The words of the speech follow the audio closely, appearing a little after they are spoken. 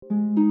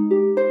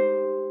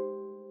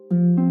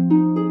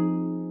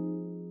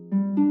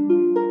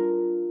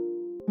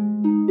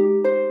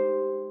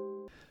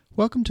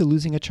Welcome to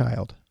Losing a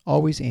Child,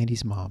 Always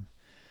Andy's Mom.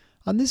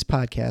 On this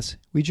podcast,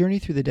 we journey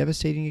through the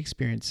devastating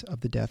experience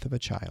of the death of a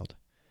child.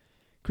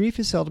 Grief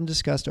is seldom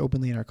discussed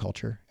openly in our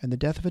culture, and the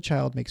death of a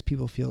child makes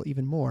people feel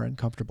even more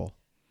uncomfortable.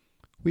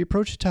 We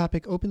approach the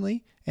topic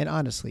openly and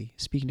honestly,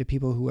 speaking to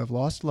people who have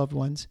lost loved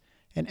ones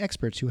and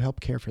experts who help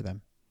care for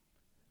them.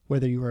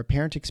 Whether you are a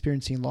parent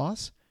experiencing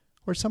loss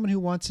or someone who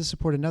wants to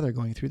support another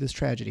going through this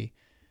tragedy,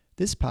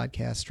 this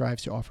podcast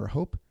strives to offer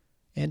hope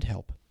and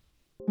help.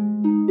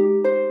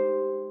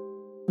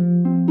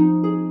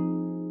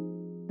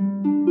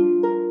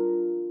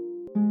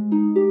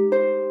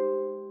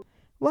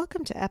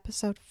 Welcome to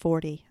episode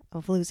 40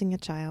 of Losing a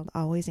Child,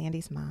 Always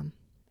Andy's Mom.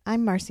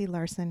 I'm Marcy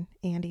Larson,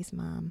 Andy's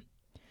mom.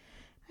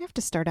 I have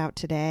to start out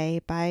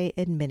today by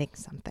admitting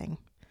something.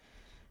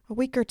 A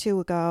week or two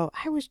ago,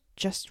 I was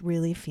just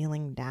really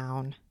feeling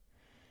down.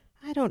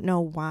 I don't know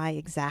why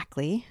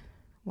exactly,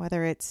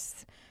 whether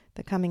it's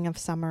the coming of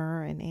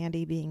summer and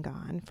Andy being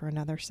gone for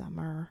another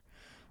summer,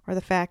 or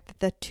the fact that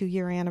the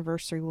 2-year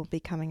anniversary will be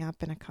coming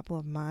up in a couple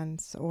of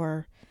months,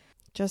 or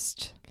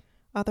just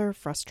other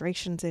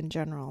frustrations in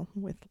general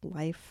with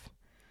life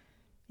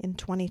in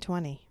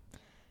 2020.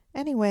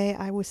 Anyway,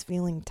 I was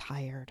feeling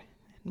tired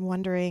and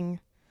wondering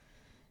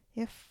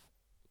if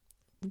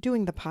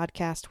doing the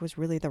podcast was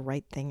really the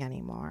right thing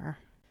anymore,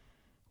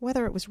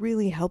 whether it was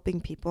really helping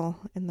people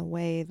in the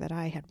way that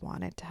I had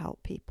wanted to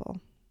help people.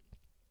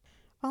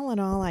 All in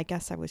all, I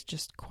guess I was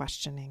just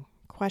questioning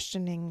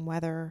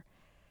whether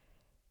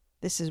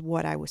this is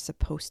what I was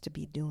supposed to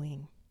be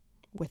doing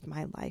with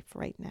my life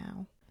right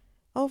now.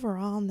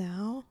 Overall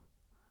now,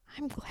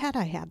 I'm glad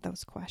I had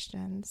those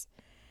questions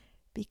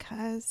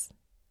because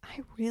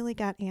I really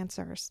got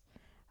answers.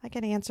 I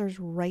got answers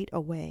right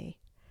away.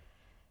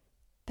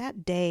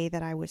 That day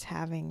that I was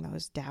having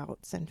those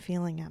doubts and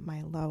feeling at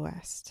my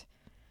lowest,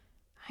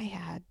 I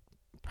had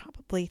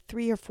probably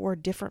 3 or 4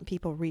 different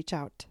people reach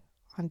out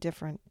on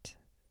different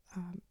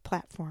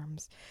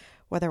platforms,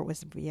 whether it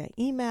was via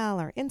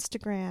email or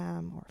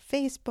Instagram or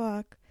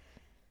Facebook.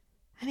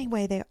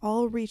 Anyway, they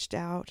all reached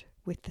out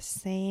with the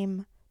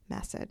same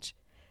message,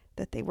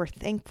 that they were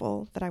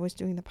thankful that I was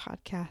doing the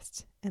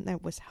podcast and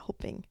that was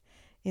helping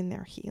in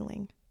their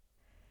healing.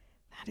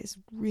 That is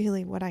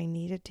really what I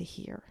needed to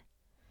hear.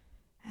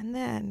 And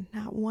then,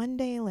 not one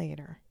day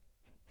later,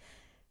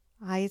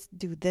 I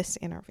do this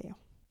interview.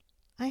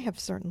 I have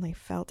certainly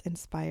felt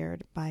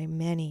inspired by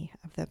many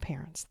of the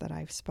parents that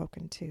I've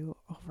spoken to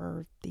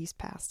over these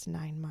past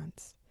 9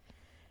 months.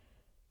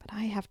 But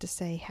I have to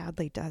say,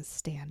 Hadley does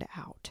stand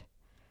out.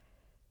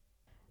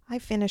 I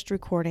finished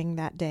recording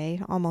that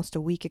day almost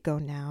a week ago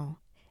now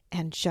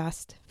and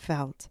just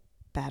felt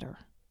better.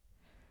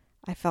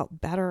 I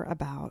felt better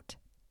about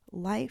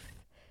life,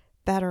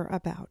 better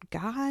about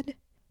God,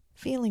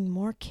 feeling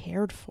more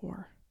cared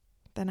for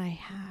than I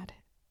had.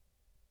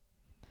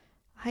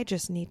 I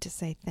just need to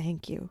say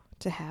thank you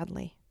to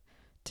Hadley,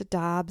 to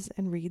Dobbs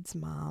and Reed's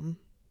mom,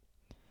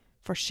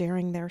 for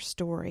sharing their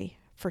story,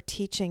 for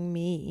teaching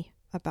me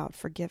about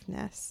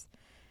forgiveness,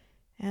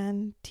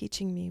 and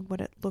teaching me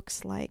what it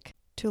looks like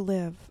to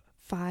live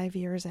 5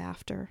 years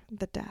after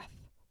the death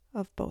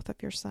of both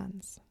of your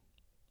sons.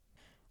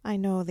 I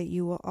know that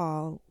you will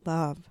all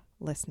love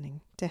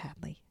listening to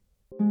Hadley.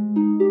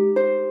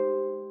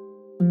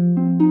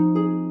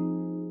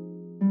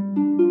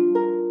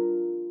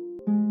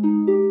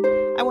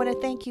 I want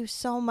to thank you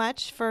so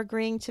much for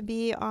agreeing to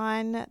be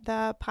on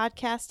the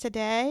podcast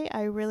today.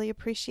 I really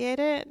appreciate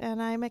it,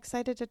 and I'm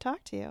excited to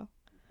talk to you.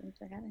 Thanks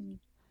for having me.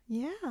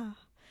 Yeah.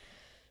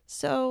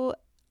 So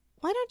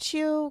why don't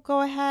you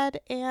go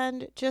ahead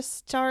and just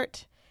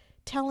start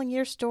telling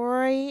your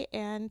story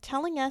and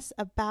telling us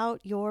about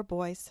your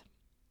boys.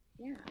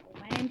 Yeah,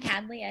 well, my name's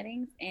Hadley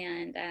Eddings,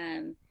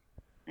 and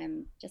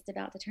I'm just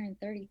about to turn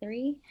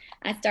 33.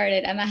 My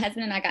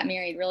husband and I got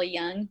married really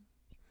young.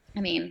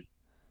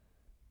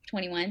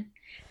 21.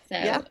 So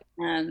yeah.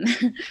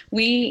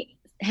 We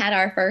had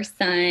our first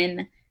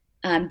son,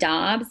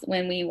 Dobbs,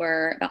 when we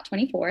were about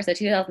 24, so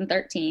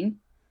 2013.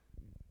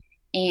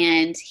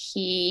 And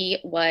he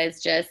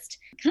was just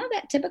kind of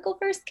that typical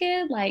first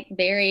kid, like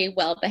very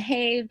well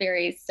behaved,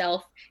 very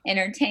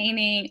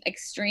self-entertaining,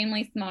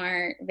 extremely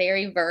smart,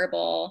 very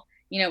verbal,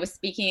 was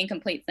speaking in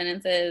complete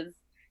sentences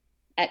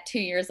at 2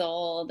 years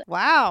old.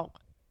 Wow.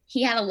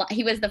 He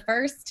was the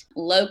first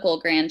local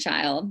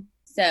grandchild.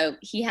 So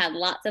he had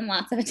lots and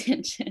lots of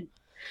attention,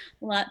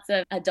 lots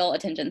of adult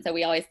attention. So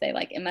we always say,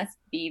 like, it must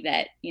be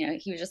that,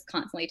 he was just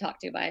constantly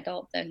talked to by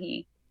adults. So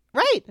he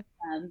right.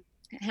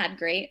 Had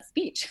great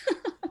speech.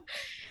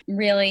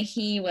 Really,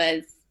 he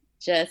was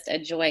just a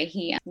joy.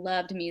 He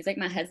loved music.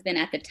 At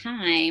the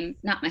time,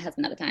 my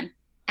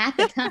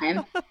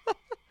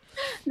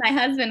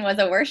husband was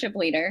a worship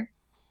leader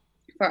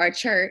for our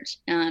church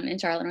in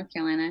Charlotte, North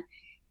Carolina.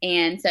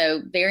 And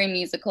so very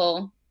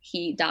musical.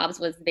 Dobbs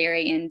was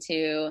very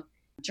into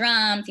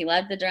drums. He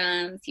loved the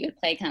drums. He would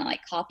play kind of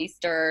like coffee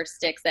stir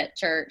sticks at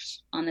church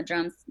on the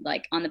drums,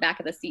 like on the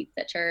back of the seats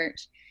at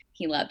church.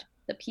 He loved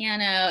the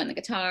piano and the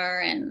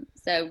guitar, and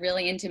so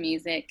really into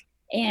music,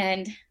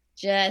 and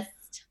just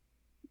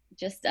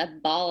just a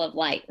ball of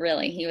light,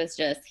 really.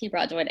 He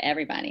brought joy to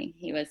everybody.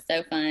 He was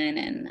so fun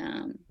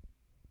and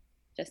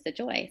just a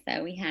joy.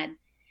 So we had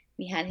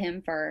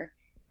him for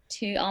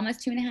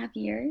almost 2.5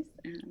 years.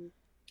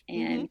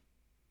 And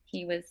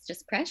he was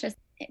just precious,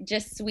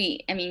 just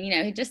sweet. I mean,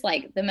 he just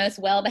like the most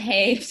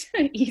well-behaved,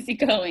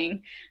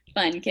 easygoing,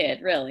 fun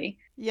kid, really.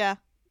 Yeah.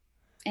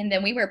 And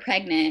then we were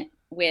pregnant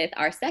with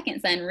our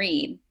second son,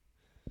 Reed.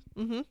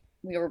 Mm-hmm.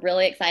 We were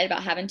really excited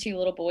about having 2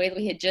 little boys.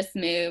 We had just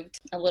moved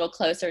a little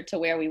closer to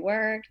where we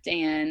worked,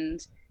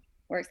 and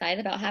we're excited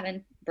about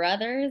having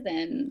brothers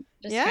and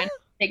just trying to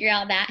figure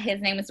out that.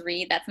 His name was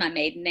Reed. That's my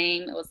maiden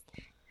name. It was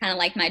kind of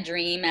like my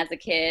dream as a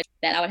kid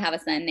that I would have a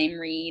son named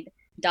Reed.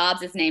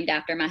 Dobbs is named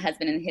after my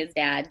husband and his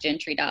dad,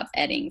 Gentry Dobbs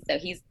Edding. So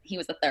he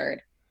was the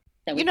third.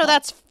 So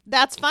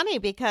that's funny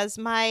because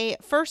my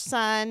first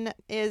son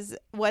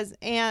was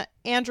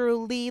Andrew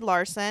Lee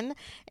Larson,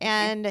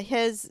 and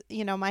his,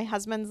 my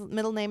husband's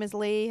middle name is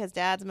Lee, his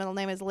dad's middle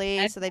name is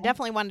Lee, so they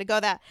definitely wanted to go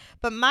that.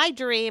 But my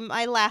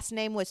last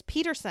name was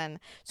Peterson,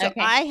 so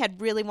I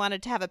had really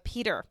wanted to have a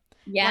Peter.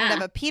 Yeah, wanted to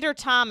have a Peter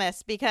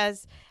Thomas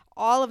because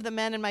all of the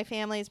men in my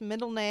family's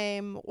middle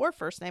name or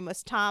first name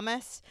was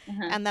Thomas,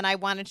 and then I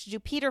wanted to do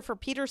Peter for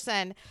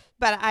Peterson,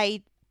 but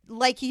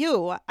like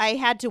you, I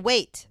had to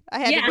wait. I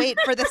had to wait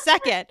for the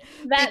second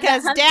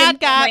because Dad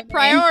got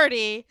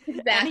priority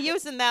and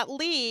using that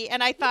Lee.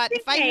 And I thought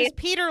if I use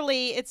Peter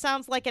Lee, it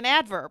sounds like an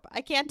adverb.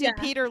 I can't do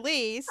Peter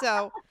Lee.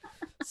 So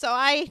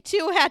I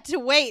too had to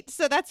wait.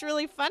 So that's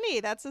really funny.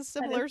 That's a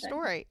similar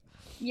story.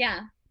 Yeah.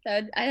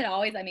 So I had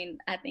always,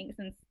 I think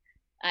since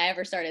I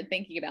ever started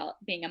thinking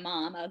about being a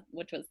mom,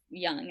 which was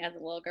young as a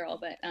little girl,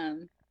 but I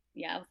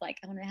was like,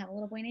 I want to have a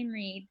little boy named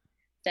Reed.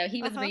 So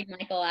he was Reed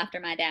Michael after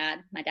my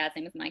dad. My dad's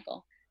name was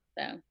Michael.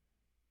 So,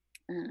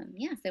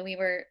 so we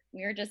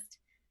were just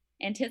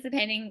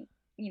anticipating,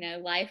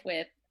 life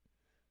with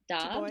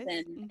Dobbs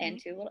and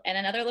and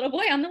another little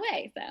boy on the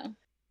way. So,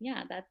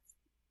 yeah, that's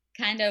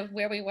kind of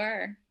where we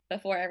were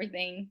before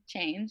everything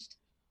changed.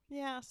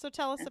 Yeah. So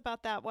tell us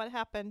about that. What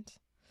happened?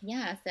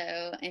 Yeah.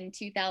 So in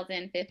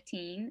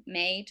 2015,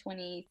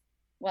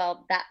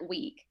 that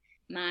week,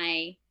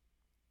 my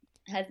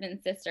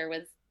husband's sister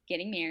was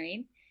getting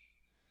married.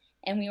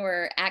 And we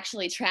were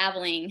actually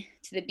traveling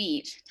to the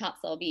beach,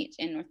 Topsail Beach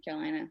in North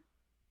Carolina.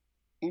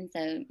 And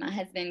so my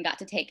husband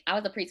I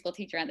was a preschool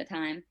teacher at the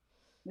time.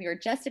 We were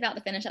just about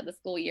to finish up the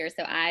school year.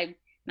 So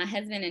my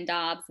husband and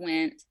Dobbs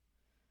went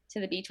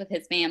to the beach with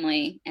his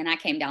family, and I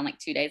came down like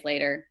 2 days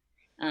later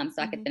so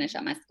I could finish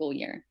up my school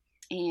year.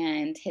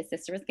 And his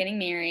sister was getting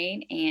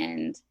married,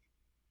 and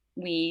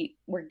we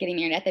were getting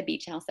married at the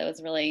beach house. So it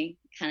was really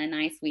kind of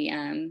nice. We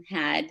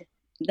had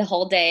the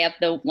whole day of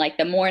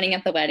the morning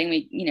of the wedding,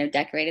 we,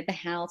 decorated the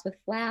house with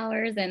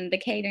flowers and the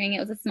catering. It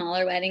was a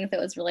smaller wedding, so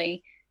it was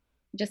really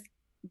just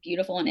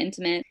beautiful and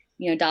intimate.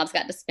 Dobbs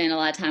got to spend a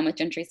lot of time with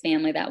Gentry's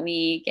family that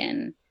week.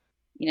 And,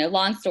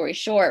 long story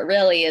short,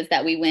 really is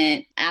that we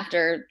went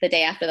the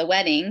day after the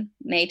wedding,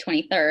 May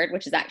 23rd,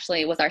 which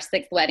was our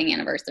 6th wedding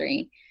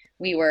anniversary.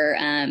 We were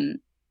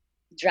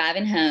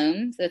driving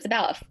home. So it's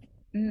about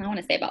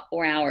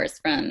 4 hours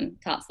from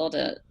Topsail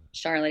to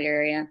Charlotte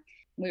area.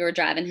 We were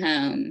driving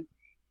home,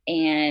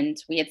 and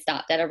we had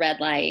stopped at a red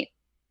light,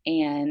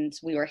 and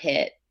we were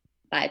hit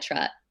by a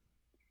truck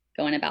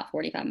going about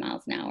 45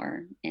 miles an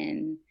hour.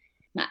 And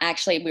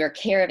we were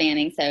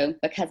caravanning. So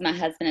because my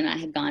husband and I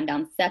had gone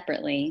down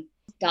separately,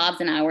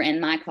 Dobbs and I were in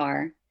my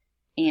car,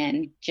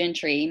 and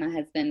Gentry, my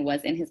husband,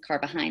 was in his car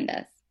behind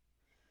us.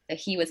 So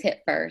he was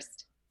hit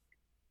first,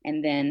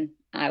 and then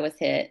I was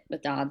hit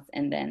with Dobbs,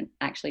 and then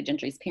actually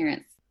Gentry's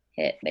parents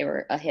hit. They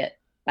were hit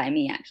by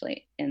me,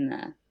 actually,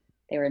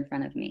 they were in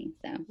front of me.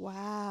 So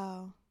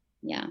wow.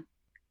 Yeah,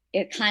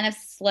 it kind of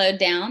slowed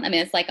down.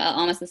 It's like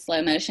almost a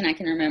slow motion. I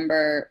can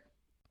remember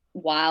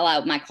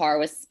while my car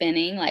was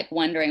spinning, like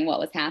wondering what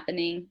was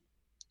happening.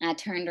 I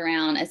turned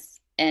around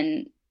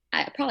and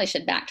I probably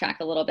should backtrack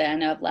a little bit. I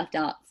know I've left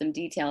out some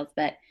details,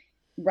 but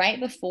right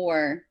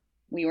before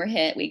we were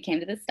hit, we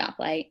came to the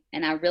stoplight,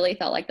 and I really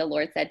felt like the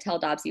Lord said, "Tell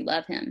Dobbs you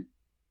love him."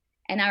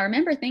 And I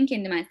remember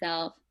thinking to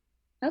myself,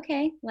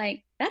 okay,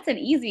 like that's an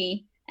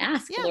easy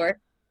ask, Lord.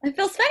 It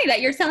feels funny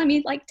that you're telling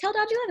me, like, tell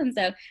Dobbs you love him.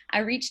 So I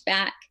reached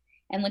back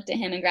and looked at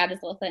him and grabbed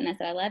his little foot, and I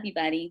said, "I love you,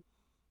 buddy."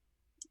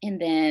 And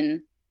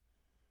then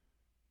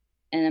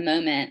in a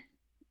moment,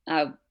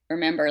 I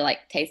remember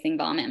like tasting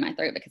vomit in my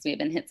throat because we had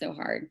been hit so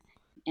hard.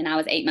 And I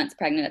was 8 months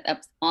pregnant.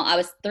 I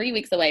was 3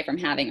 weeks away from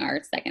having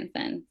our second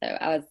son. So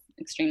I was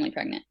extremely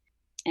pregnant.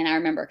 And I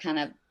remember kind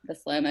of the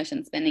slow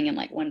motion spinning and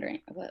like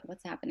wondering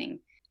what's happening.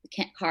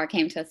 The car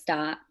came to a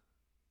stop,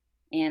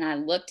 and I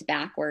looked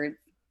backwards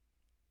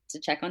to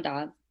check on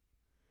Dobbs.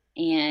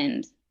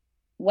 And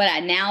what I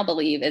now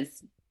believe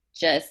is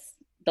just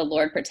the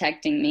Lord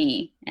protecting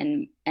me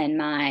and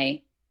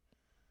my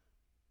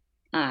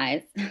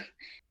eyes.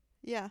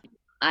 Yeah.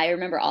 I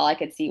remember all I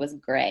could see was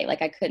gray.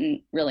 Like I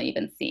couldn't really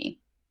even see.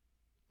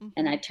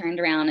 And I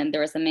turned around, and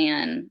there was a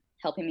man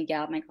helping me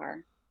get out of my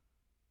car.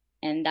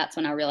 And that's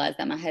when I realized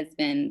that my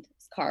husband's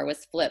car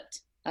was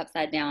flipped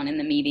upside down in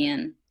the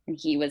median and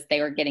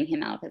they were getting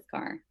him out of his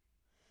car.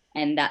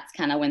 And that's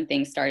kind of when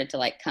things started to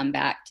like come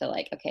back to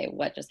like, okay,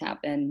 what just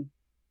happened?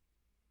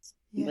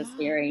 He was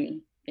very,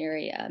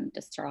 very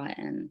distraught.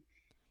 And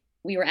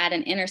we were at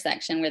an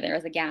intersection where there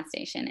was a gas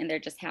station, and there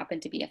just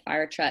happened to be a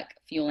fire truck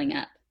fueling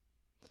up.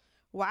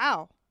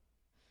 Wow.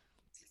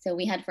 So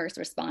we had first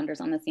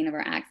responders on the scene of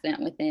our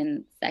accident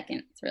within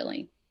seconds,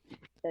 really.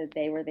 So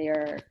they were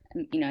there,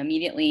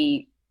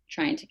 immediately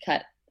trying to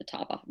cut the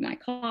top off of my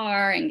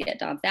car and get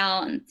Dobbs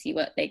out and see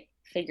what they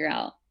figure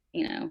out,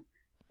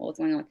 what was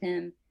going on with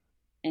him.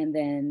 And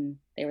then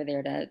they were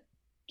there to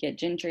get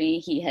Gentry.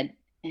 He had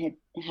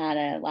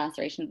a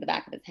laceration to the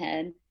back of his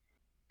head.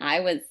 I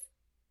was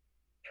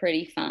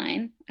pretty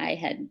fine. I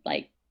had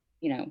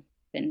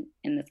been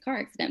in this car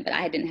accident, but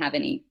I didn't have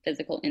any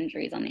physical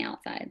injuries on the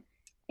outside.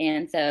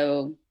 And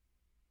so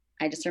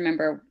I just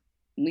remember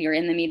we were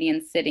in the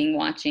median sitting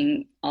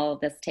watching all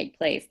of this take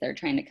place. They're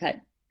trying to cut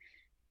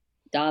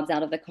Dobbs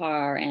out of the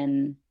car,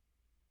 and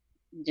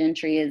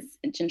Gentry and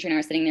I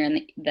are sitting there,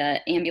 and the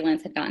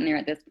ambulance had gotten there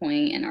at this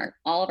point, and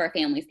all of our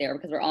families there,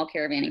 because we're all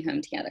caravanning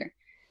home together.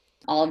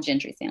 All of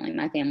Gentry's family.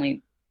 My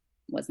family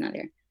was not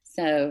there.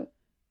 So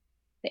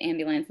the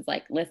ambulance is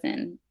like,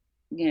 listen,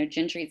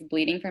 Gentry's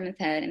bleeding from his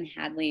head, and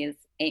Hadley is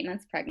 8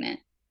 months pregnant.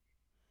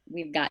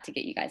 We've got to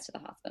get you guys to the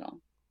hospital.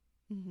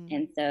 Mm-hmm.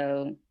 And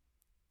so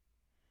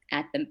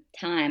at the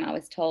time, I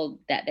was told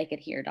that they could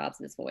hear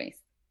Dobbs's voice,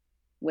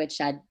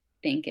 which I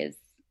think is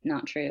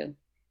not true.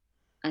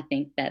 I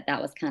think that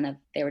was kind of,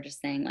 they were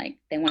just saying like,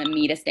 they wanted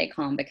me to stay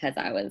calm because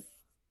I was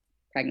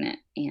pregnant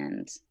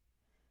and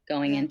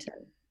going into,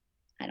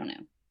 I don't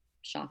know,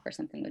 shock or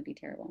something would be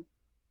terrible.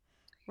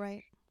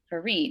 Right.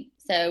 For Reed.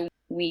 So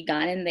we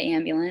got in the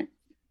ambulance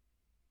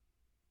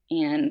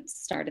and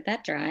started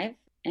that drive.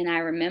 And I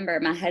remember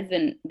my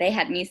husband, they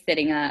had me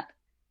sitting up.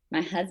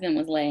 My husband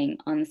was laying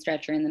on the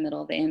stretcher in the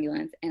middle of the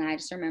ambulance. And I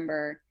just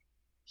remember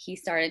he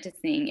started to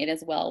sing "It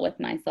Is Well With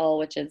My Soul,"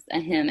 which is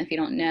a hymn. If you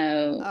don't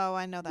know. Oh,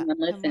 I know that.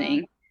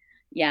 Listening.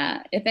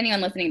 Yeah. If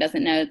anyone listening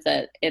doesn't know,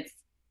 it's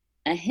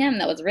a hymn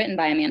that was written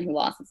by a man who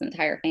lost his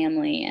entire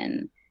family.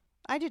 And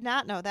I did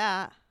not know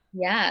that.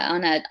 Yeah.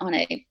 On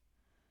a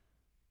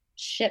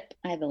ship,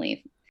 I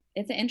believe.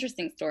 It's an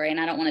interesting story,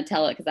 and I don't want to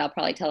tell it because I'll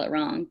probably tell it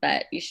wrong,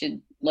 but you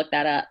should look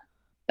that up.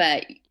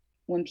 But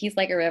when peace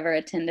like a river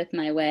attendeth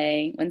my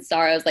way, when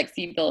sorrows like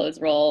sea billows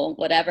roll,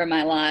 whatever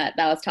my lot,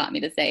 thou hast taught me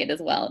to say, it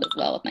is well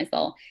with my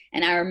soul.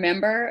 And I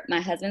remember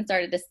my husband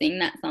started to sing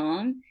that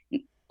song.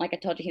 Like I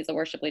told you, he's a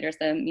worship leader,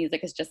 so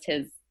music is just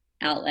his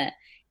outlet.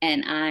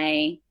 And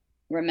I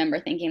remember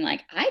thinking,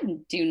 like, I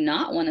do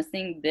not want to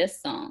sing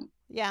this song.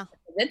 Yeah.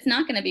 It's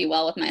not going to be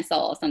well with my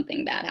soul if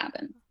something bad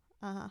happens.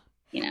 Uh-huh.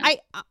 I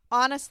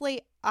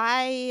honestly,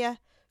 I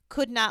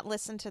could not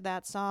listen to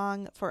that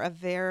song for a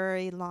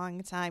very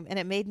long time, and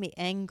it made me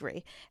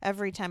angry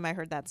every time I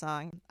heard that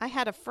song. I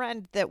had a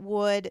friend that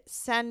would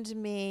send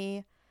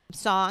me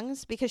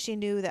songs because she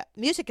knew that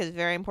music is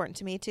very important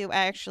to me too.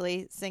 I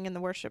actually sing in the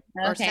worship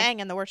or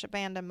sang in the worship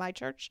band in my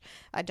church.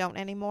 I don't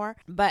anymore.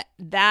 But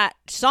that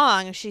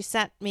song, she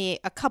sent me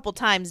a couple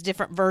times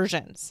different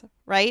versions,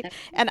 right?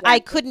 And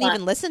I couldn't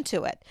even listen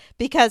to it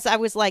because I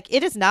was like,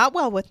 it is not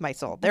well with my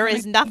soul. There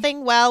is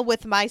nothing well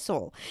with my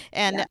soul.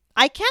 And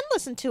I can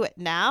listen to it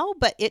now,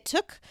 but it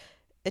took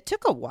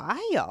a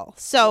while.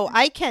 So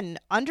I can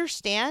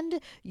understand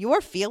your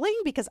feeling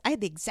because I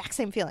had the exact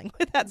same feeling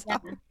with that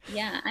song.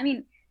 Yeah. I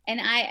mean, and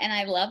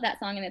I love that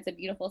song, and it's a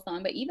beautiful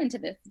song. But even to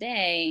this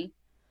day,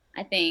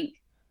 I think,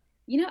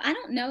 I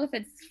don't know if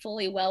it's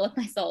fully well with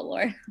my soul,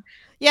 Lord.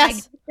 Yes. I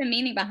get the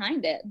meaning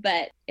behind it,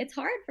 but it's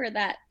hard for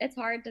that. It's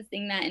hard to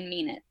sing that and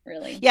mean it,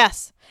 really.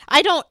 Yes.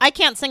 I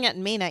can't sing it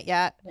and mean it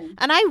yet. Yeah.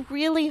 And I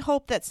really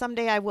hope that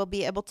someday I will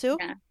be able to.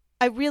 Yeah.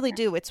 I really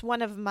do. It's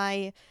one of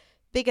my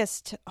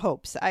biggest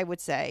hopes, I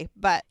would say,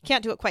 but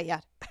can't do it quite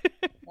yet.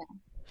 Yeah.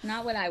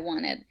 Not what I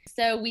wanted.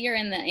 So we are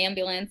in the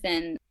ambulance,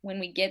 and when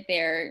we get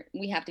there,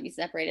 we have to be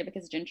separated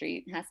because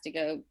Gentry has to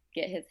go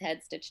get his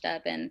head stitched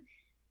up, and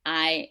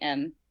I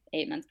am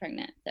 8 months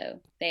pregnant.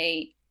 So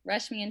they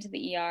rush me into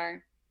the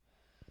ER,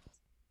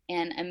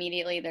 and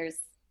immediately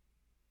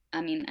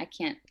I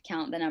can't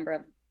count the number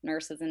of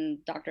nurses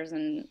and doctors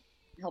and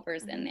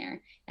helpers in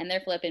there, and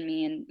they're flipping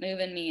me and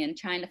moving me and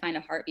trying to find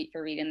a heartbeat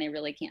for Reed, and they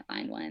really can't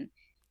find one.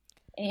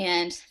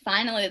 And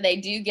finally, they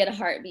do get a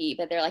heartbeat,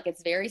 but they're like,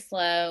 it's very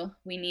slow.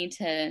 We need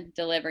to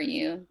deliver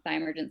you by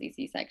emergency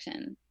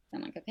C-section. So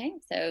I'm like, okay.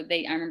 So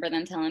I remember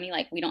them telling me,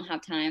 like, we don't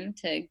have time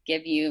to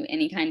give you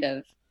any kind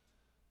of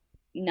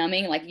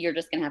numbing. Like, you're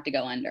just going to have to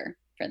go under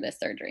for this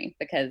surgery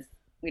because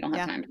we don't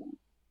have time for it.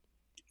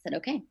 I said,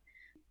 okay.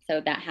 So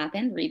that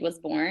happened. Reed was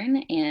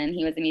born, and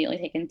he was immediately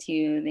taken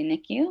to the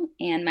NICU.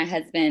 And my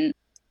husband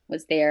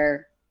was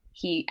there.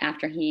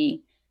 After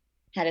he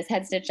had his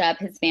head stitched up,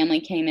 his family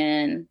came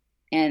in.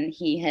 And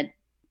he had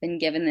been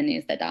given the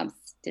news that Dobbs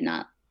did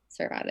not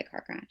survive the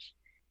car crash.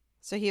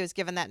 So he was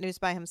given that news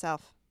by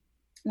himself?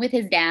 With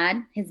his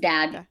dad. His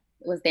dad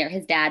was there.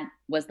 His dad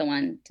was the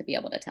one to be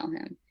able to tell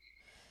him.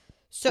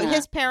 So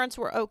his parents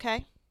were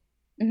okay?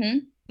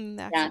 Mm-hmm.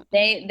 Excellent.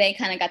 they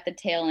kind of got the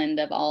tail end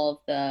of all of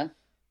the.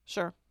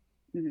 Sure.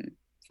 Mhm.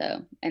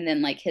 So, and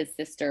then like his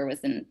sister was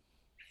in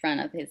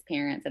front of his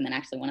parents, and then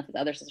actually one of his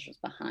other sisters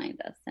was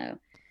behind us. So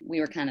we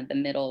were kind of the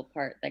middle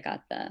part that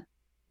got the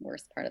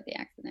worst part of the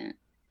accident.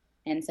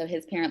 And so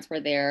his parents were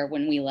there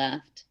when we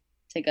left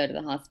to go to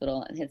the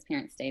hospital, and his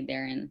parents stayed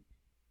there, and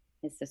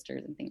his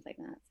sisters and things like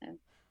that. So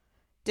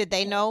Did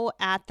they know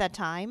at the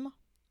time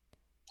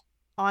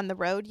on the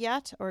road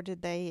yet, or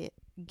did they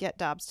get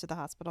Dobbs to the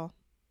hospital?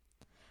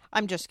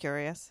 I'm just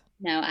curious.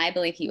 no, I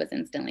believe he was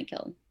instantly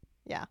killed.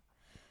 Yeah.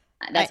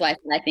 That's why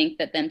I think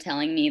that them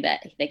telling me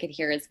that they could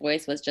hear his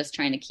voice was just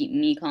trying to keep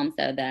me calm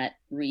so that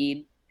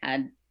Reed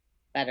had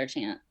better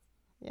chance.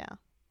 Yeah.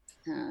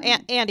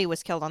 Andy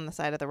was killed on the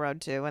side of the road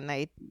too, and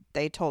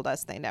they told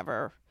us they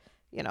never,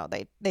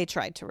 they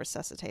tried to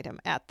resuscitate him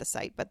at the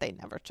site, but they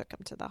never took him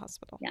to the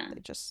hospital. Yeah.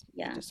 They just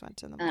went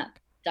to the morgue.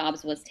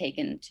 Dobbs was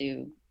taken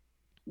to,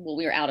 well,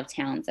 we were out of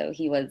town, so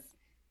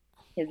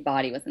his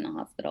body was in the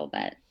hospital,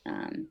 but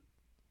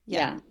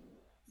yeah.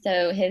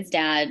 So his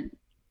dad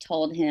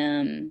told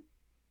him,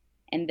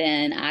 and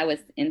then I was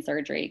in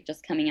surgery,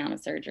 just coming out of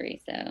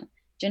surgery. So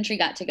Gentry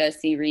got to go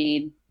see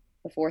Reed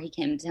before he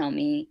came to tell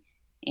me.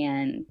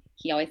 And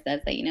he always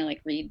says that,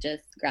 like Reed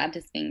just grabbed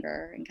his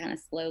finger and kind of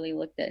slowly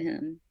looked at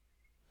him.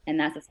 And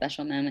that's a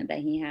special moment that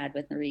he had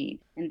with Reed.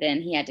 And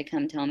then he had to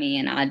come tell me.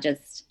 And I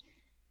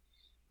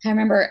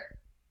remember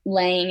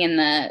laying in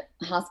the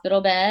hospital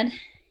bed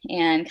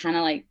and kind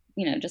of like,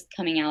 just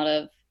coming out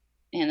of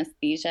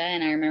anesthesia.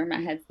 And I remember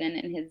my husband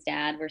and his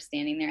dad were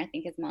standing there. I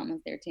think his mom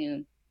was there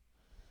too,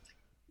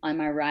 on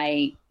my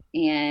right.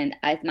 And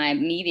my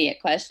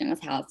immediate question was,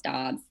 how's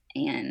Dobbs?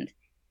 And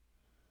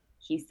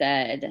he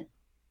said,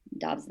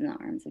 Dobbs in the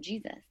arms of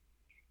Jesus.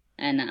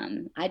 And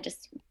I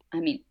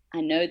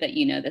know that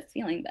you know this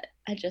feeling, but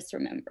I just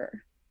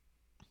remember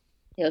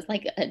it was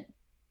like a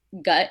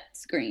gut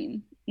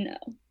scream. No.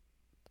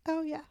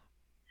 Oh, yeah.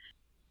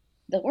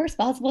 The worst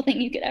possible thing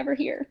you could ever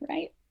hear,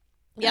 right?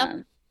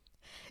 Yep.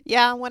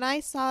 Yeah, when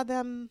I saw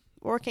them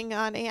working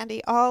on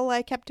Andy, all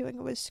I kept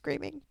doing was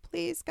screaming,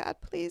 please, God,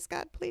 please,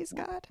 God, please,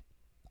 God.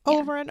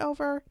 Over and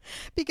over.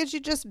 Because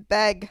you just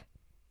beg.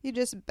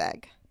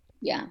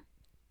 Yeah.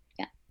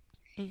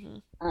 Mm-hmm.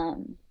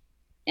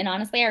 And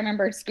honestly, I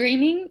remember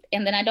screaming,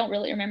 and then I don't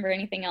really remember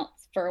anything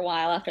else for a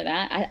while after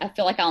that. I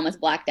feel like I almost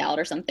blacked out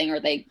or something,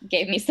 or they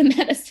gave me some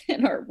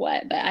medicine or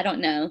what, but I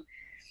don't know.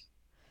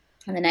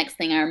 And the next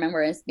thing I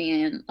remember is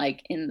being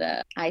like in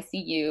the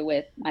ICU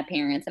with my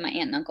parents, and my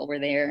aunt and uncle were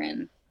there,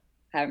 and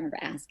I remember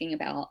asking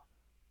about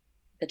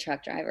the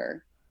truck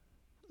driver.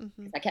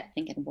 Mm-hmm. I kept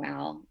thinking,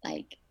 wow,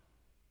 like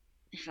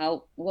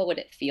what would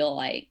it feel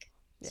like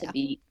to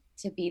be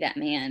that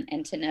man,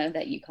 and to know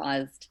that you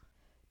caused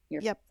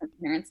your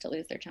parents to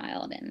lose their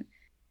child. And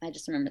I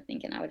just remember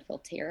thinking I would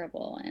feel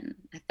terrible, and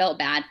I felt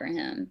bad for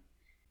him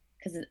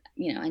because,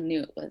 I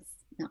knew it was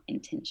not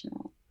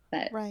intentional.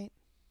 But right.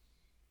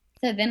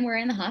 So then we're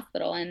in the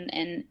hospital,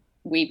 and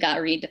we've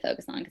got Reed to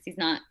focus on because he's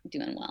not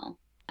doing well.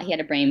 He had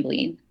a brain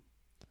bleed.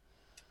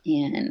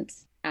 And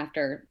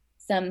after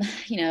some,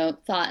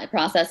 thought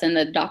process, and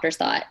the doctors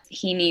thought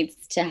he needs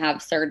to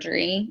have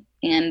surgery,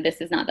 and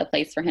this is not the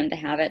place for him to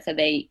have it. So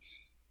they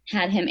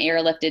had him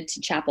airlifted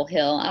to Chapel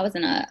Hill. I was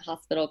in a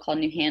hospital called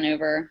New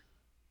Hanover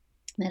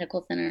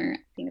Medical Center,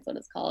 I think that's what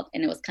it's called.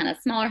 And it was kind of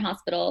a smaller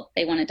hospital.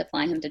 They wanted to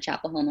fly him to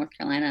Chapel Hill, North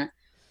Carolina,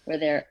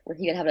 where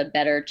he would have a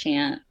better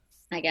chance,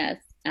 I guess,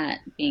 at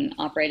being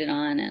operated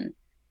on. And,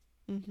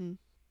 mm-hmm.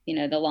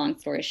 The long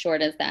story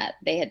short is that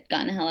they had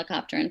gotten a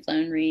helicopter and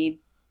flown Reed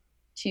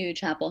to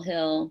Chapel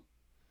Hill,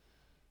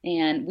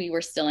 and we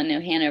were still in New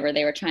Hanover.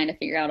 They were trying to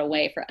figure out a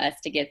way for us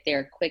to get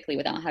there quickly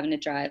without having to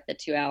drive the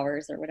 2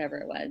 hours or whatever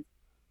it was,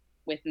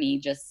 with me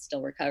just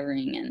still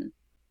recovering. And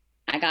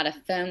I got a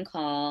phone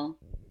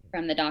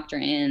from the doctor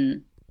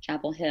in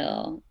Chapel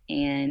Hill,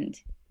 and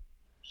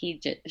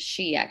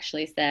she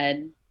actually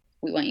said,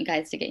 we want you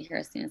guys to get here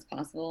as soon as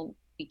possible.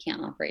 We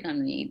can't operate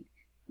on Reed.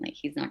 Like,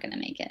 he's not going to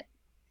make it.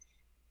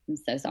 I'm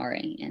so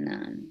sorry.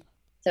 And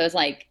so it was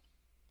like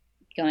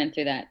going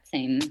through that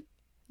same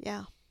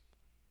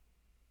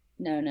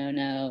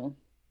no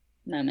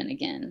moment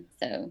again.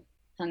 So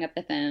hung up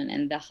the phone,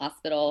 and the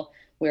hospital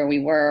where we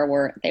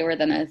they were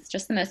the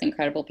most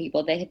incredible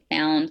people. They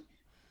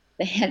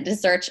had to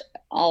search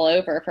all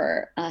over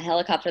for a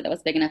helicopter that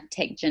was big enough to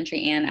take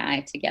Gentry and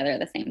I together at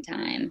the same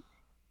time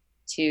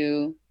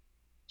to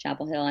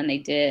Chapel Hill, and they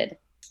did.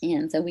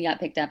 And so we got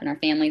picked up, and our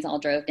families all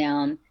drove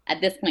down. At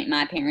this point,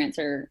 my parents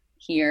are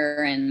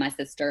here, and my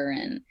sister,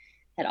 and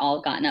had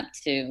all gotten up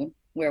to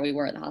where we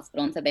were at the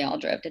hospital, and so they all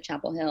drove to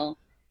Chapel Hill.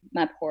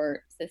 My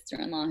poor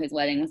sister-in-law, whose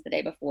wedding was the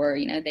day before,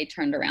 they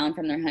turned around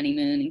from their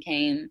honeymoon and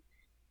came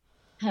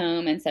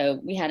home, and so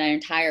we had our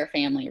entire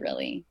family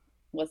really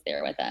was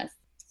there with us.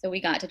 So we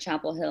got to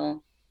Chapel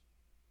Hill,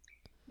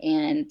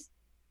 and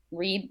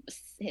Reed,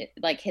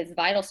 like, his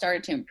vitals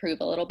started to improve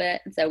a little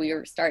bit, and so we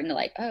were starting to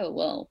like, oh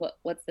well,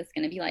 what's this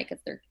going to be like?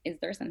 Is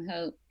there some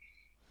hope?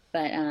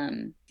 But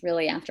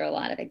really, after a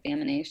lot of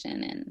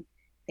examination and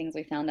things,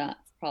 we found out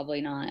it's probably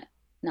not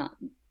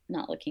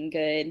not looking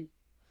good.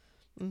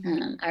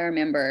 Mm-hmm. I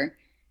remember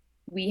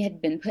we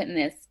had been put in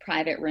this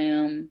private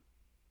room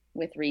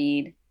with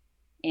Reed,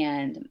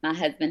 and my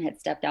husband had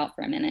stepped out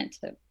for a minute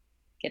to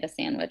get a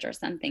sandwich or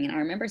something. And I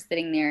remember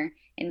sitting there,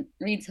 and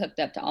Reed's hooked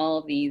up to all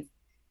of these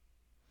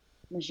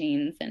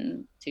machines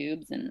and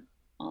tubes and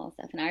all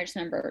stuff. And I just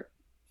remember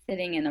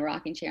sitting in the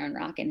rocking chair and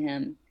rocking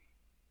him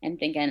and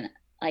thinking,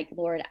 like,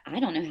 Lord, I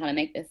don't know how to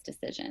make this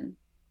decision.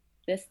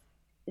 This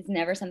is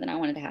never something I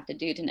wanted to have to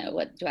do, to know,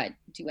 what do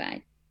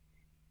I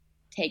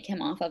take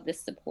him off of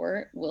this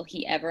support? Will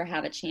he ever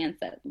have a chance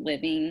at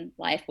living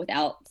life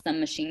without some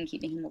machine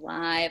keeping him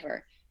alive?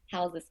 Or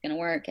how is this going to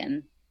work?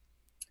 And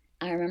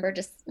I remember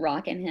just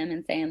rocking him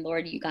and saying,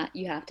 Lord,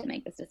 you have to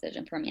make this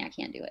decision for me. I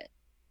can't do it.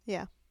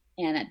 Yeah.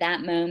 And at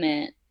that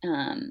moment,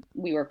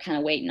 we were kind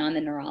of waiting on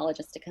the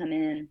neurologist to come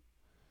in.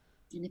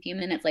 And a few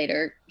minutes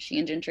later, she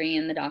and Gentry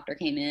and the doctor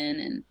came in,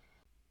 and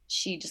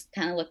she just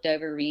kind of looked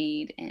over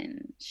Reed,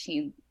 and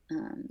he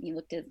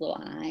looked at his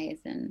little eyes,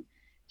 and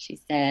she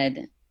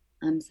said,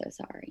 I'm so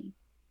sorry.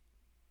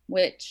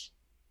 Which,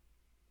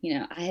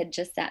 I had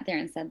just sat there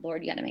and said,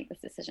 Lord, you got to make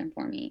this decision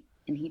for me.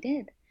 And he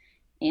did.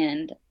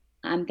 And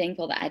I'm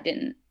thankful that I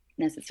didn't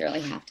necessarily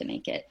have to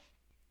make it.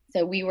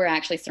 So we were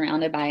actually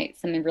surrounded by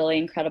some really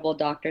incredible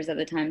doctors at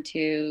the time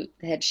too,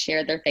 that had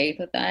shared their faith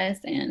with us.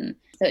 And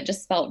so it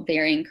just felt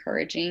very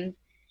encouraging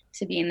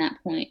to be in that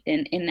point,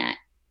 in that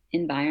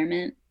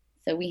environment.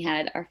 So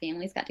our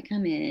families got to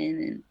come in,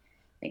 and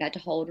they got to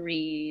hold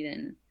Reed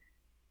and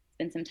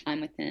spend some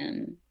time with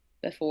him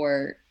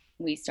before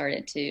we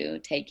started to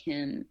take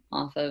him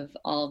off of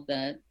all of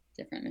the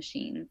different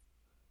machines.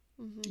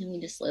 Mm-hmm. And we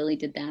just slowly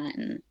did that.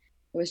 And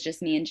it was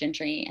just me and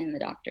Gentry and the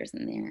doctors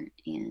in there.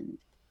 And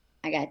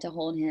I got to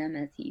hold him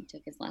as he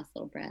took his last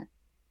little breath,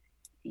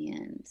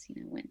 and,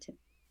 went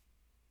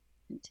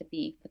to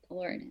be with the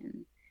Lord.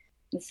 And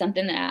it's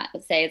something that I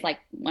would say is like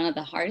one of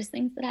the hardest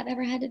things that I've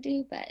ever had to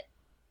do. But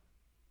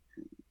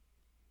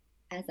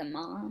as a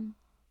mom,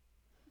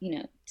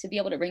 to be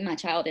able to bring my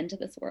child into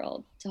this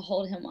world, to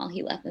hold him while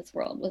he left this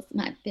world, was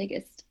my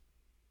biggest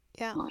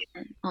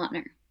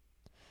honor.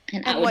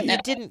 And what you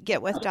didn't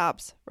get with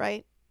Dobbs,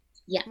 right?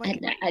 Yeah,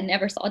 I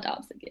never saw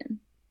Dobbs again.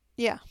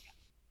 Yeah.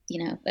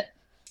 But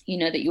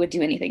that you would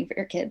do anything for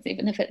your kids,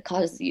 even if it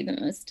causes you the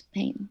most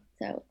pain.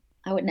 So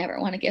I would never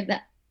want to give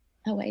that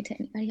away to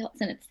anybody else.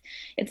 And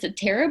it's a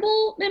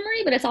terrible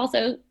memory, but it's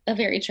also a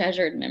very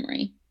treasured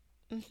memory.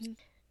 Mm-hmm.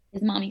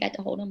 His mommy got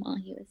to hold him while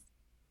he was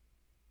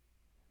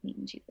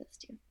meeting Jesus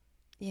too.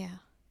 Yeah.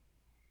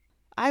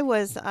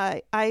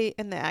 I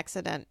in the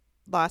accident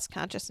lost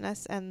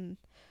consciousness and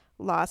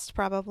lost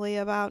probably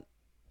about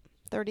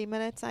 30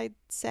 minutes, I'd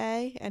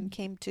say, and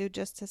came to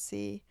just to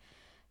see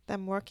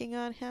them working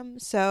on him.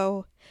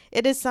 So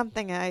it is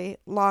something I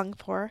long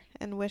for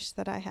and wish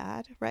that I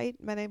had, right?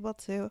 Been able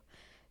to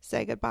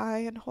say goodbye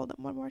and hold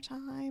him one more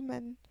time.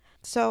 And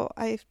so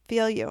I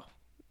feel you.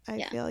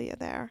 I feel you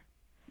there.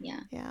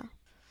 Yeah. Yeah.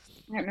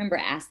 I remember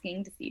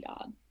asking to see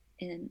Dobbs,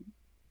 and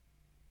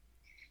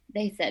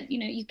they said,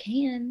 you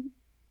can.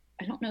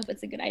 I don't know if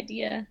it's a good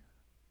idea.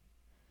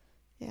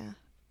 Yeah.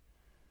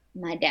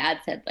 My dad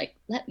said, like,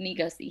 let me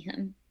go see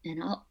him,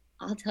 and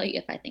I'll tell you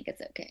if I think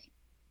it's okay.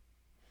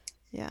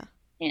 Yeah.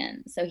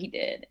 And so he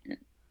did.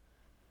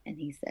 And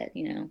he said,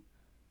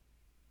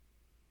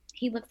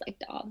 he looks like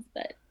Dobbs,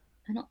 but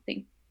I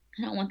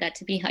don't want that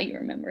to be how you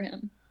remember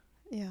him.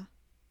 Yeah.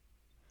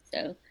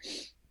 So,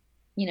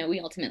 we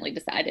ultimately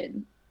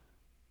decided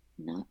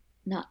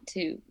not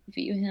to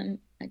view him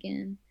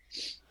again.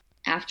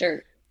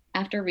 After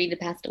Reed had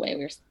passed away,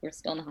 we were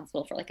still in the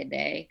hospital for like a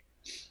day.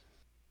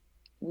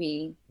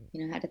 We,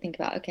 had to think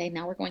about, okay,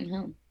 now we're going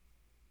home.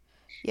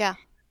 Yeah.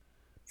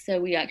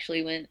 So we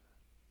actually went.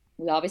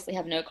 We obviously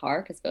have no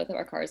car because both of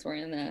our cars were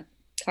in the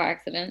car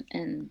accident,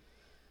 and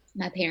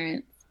my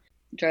parents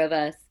drove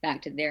us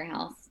back to their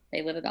house.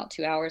 They live about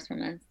 2 hours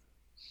from us,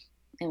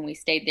 and we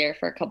stayed there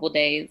for a couple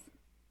days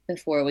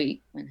before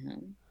we went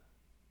home.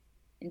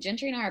 And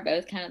Gentry and I are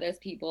both kind of those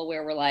people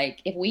where we're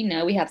like, if we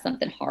know we have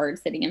something hard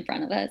sitting in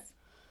front of us,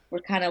 we're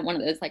kind of one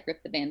of those, like,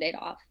 rip the Band-Aid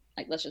off.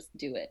 Like, let's just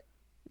do it.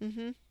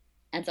 Mm-hmm.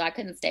 And so I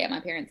couldn't stay at my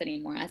parents'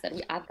 anymore. I said,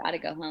 I've got to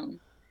go home.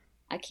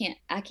 I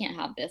can't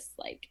have this,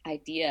 like,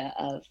 idea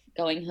of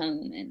going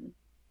home and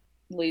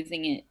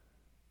losing it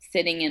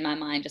sitting in my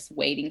mind just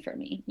waiting for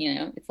me.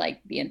 It's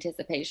like the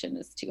anticipation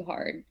is too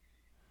hard.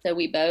 So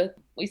we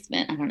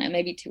spent, I don't know,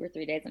 maybe 2 or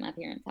 3 days at my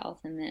parents' house,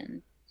 and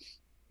then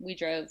we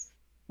drove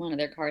one of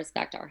their cars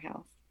back to our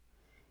house.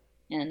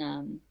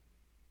 And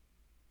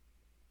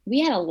we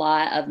had a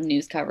lot of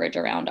news coverage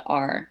around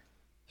our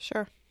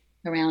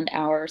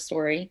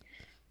story.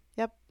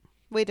 Yep,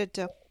 we did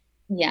too.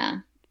 Yeah.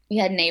 We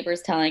had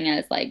neighbors telling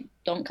us, like,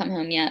 don't come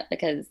home yet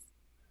because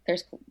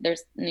there's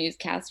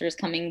newscasters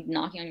coming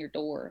knocking on your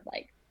door.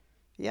 Like,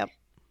 yep.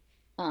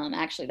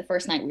 Actually, the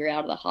first night we were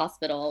out of the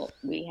hospital,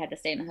 we had to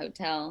stay in a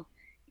hotel,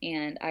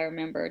 and I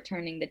remember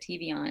turning the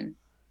TV on,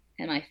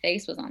 and my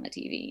face was on the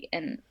TV,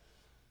 and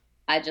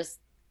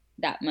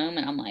that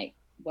moment, I'm like,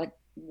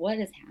 what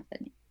is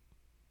happening?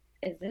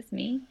 Is this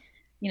me?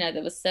 That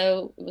it was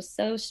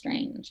so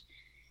strange.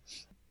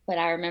 But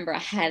I remember I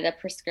had a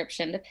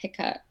prescription to pick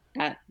up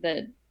at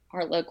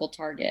our local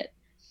Target.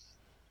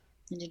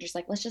 And they're just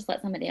like, let's just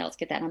let somebody else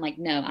get that. And I'm like,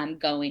 no, I'm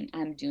doing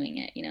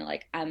it.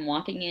 Like I'm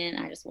walking in.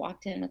 I just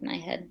walked in with my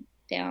head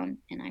down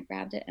and I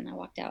grabbed it and I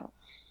walked out.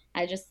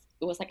 It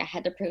was like I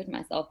had to prove to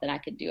myself that I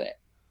could do it.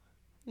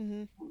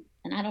 Mm-hmm.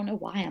 And I don't know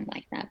why I'm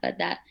like that, but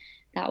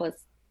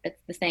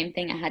it's the same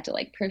thing. I had to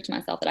like prove to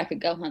myself that I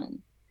could go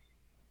home.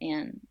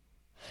 And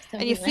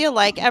you feel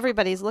like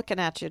everybody's looking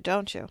at you,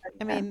 don't you?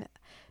 I mean,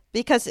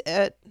 because,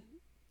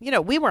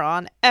 we were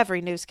on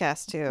every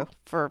newscast too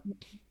for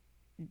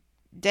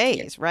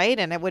days, right?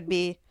 And it would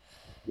be,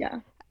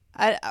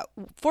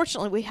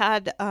 fortunately, we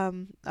had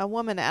a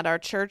woman at our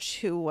church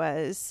who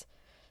was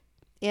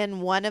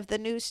in one of the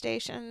news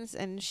stations,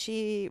 and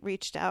she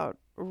reached out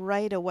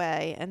right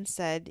away and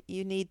said,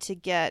 you need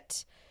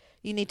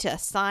to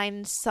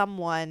assign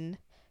someone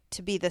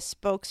to be the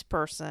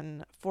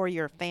spokesperson for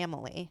your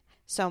family.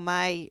 So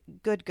my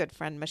good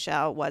friend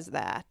Michelle was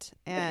that,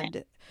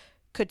 and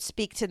could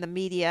speak to the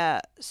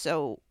media,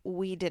 so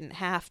we didn't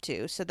have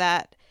to. So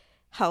that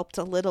helped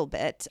a little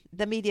bit.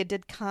 The media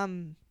did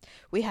come.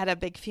 We had a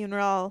big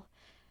funeral,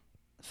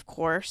 of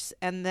course,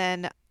 and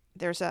then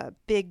there's a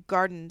big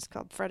gardens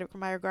called Frederick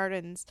Meyer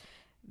Gardens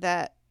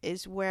that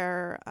is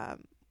where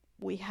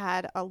we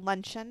had a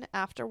luncheon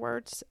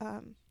afterwards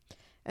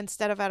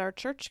instead of at our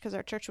church, because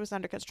our church was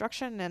under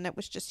construction and it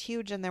was just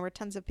huge and there were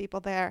tons of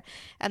people there,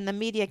 and the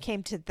media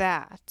came to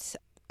that.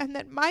 And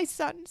then my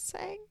son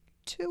sang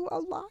too a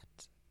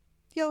lot.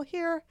 You'll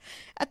hear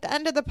at the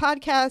end of the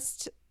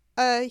podcast,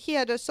 he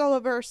had a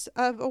solo verse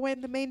of Away in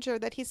the Manger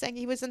that he sang.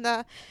 He was in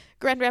the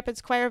Grand Rapids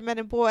Choir of Men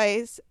and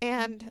Boys.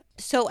 And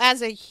so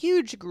as a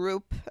huge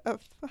group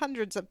of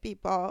hundreds of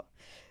people,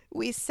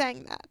 we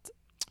sang that.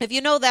 If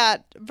you know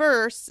that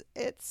verse,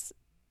 it's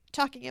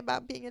talking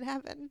about being in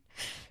heaven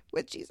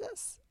with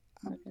Jesus.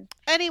 Okay.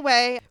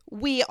 Anyway,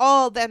 we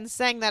all then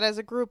sang that as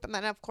a group. And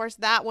then, of course,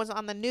 that was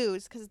on the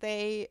news because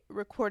they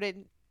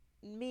recorded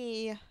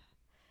me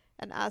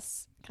and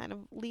us kind of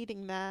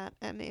leading that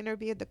and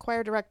interviewed the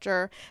choir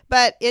director.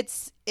 But it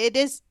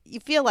is,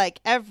 you feel like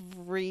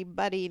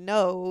everybody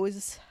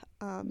knows.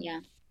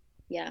 Yeah.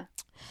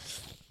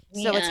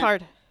 So it's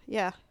hard.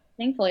 Yeah.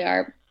 Thankfully,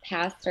 our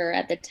pastor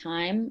at the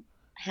time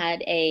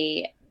had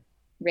a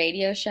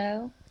radio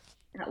show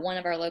at one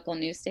of our local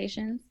news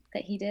stations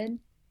that he did.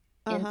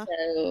 And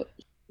so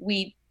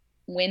when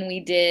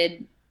we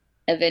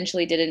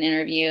eventually did an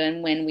interview,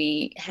 and when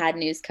we had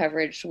news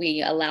coverage,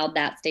 we allowed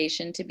that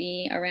station to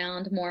be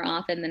around more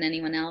often than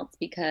anyone else,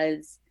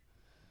 because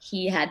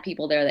he had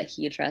people there that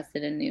he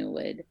trusted and knew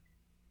would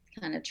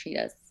kind of treat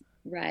us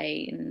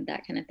right and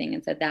that kind of thing.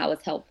 And so that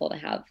was helpful to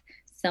have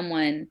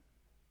someone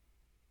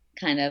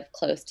kind of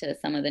close to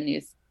some of the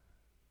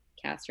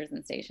newscasters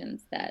and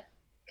stations that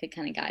could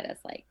kind of guide us,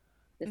 like,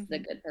 this is a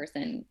good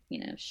person,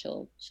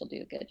 she'll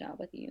do a good job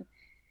with you.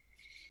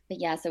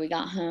 But yeah, so we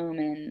got home,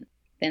 and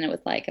then it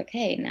was like,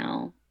 okay,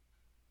 now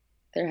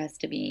there has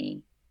to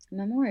be a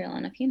memorial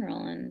and a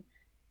funeral and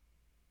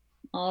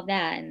all of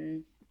that.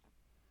 And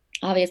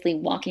obviously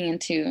walking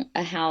into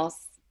a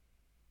house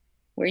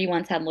where you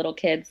once had little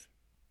kids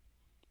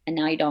and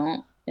now you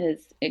don't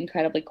is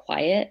incredibly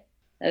quiet.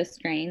 So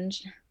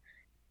strange.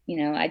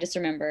 I just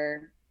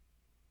remember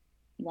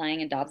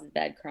lying in Dobbs'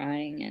 bed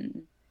crying,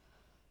 and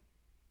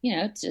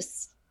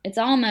it's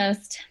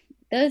almost,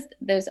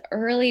 those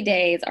early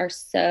days are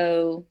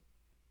so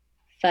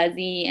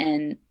fuzzy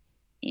and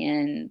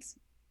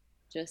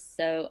just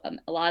so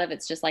a lot of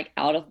it's just like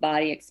out of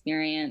body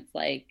experience.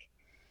 Like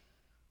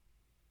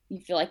you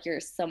feel like you're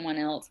someone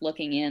else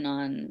looking in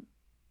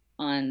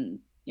on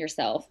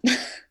yourself,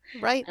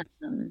 right?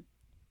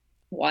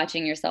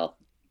 Watching yourself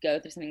go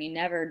through something you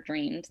never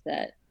dreamed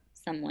that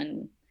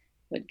someone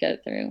would go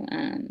through.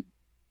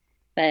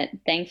 But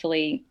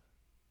thankfully,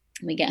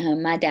 we get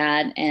home. My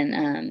dad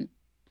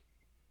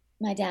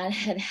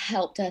had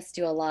helped us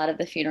do a lot of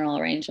the funeral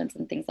arrangements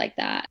and things like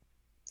that.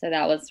 So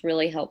that was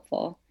really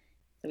helpful.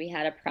 So we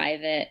had a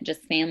private,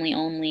 just family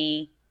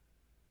only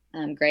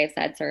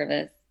graveside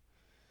service,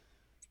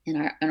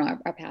 and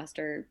our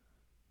pastor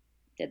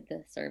did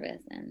the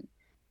service, and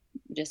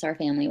just our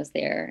family was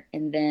there.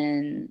 And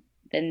then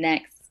the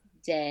next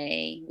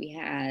day we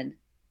had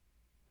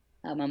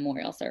a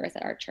memorial service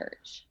at our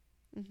church,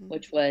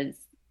 which was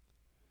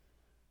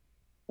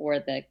for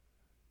the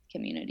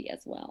community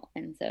as well.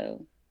 And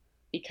so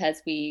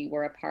because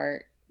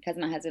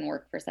my husband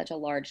worked for such a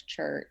large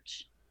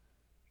church,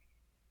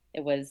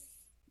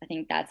 I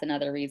think that's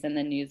another reason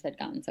the news had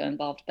gotten so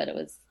involved, but it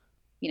was,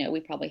 we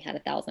probably had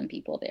 1,000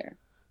 people there.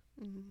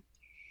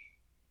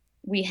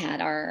 We had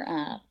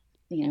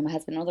my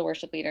husband was a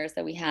worship leader.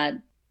 So we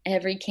had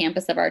every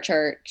campus of our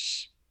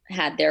church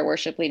had their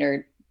worship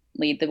leader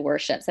lead the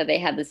worship. So they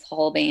had this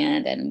whole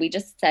band, and we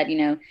just said,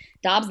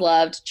 Dobbs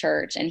loved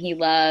church and he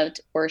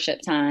loved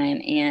worship time.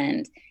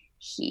 And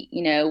we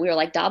were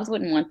like, Dobbs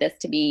wouldn't want this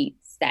to be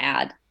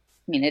sad.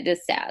 mean, it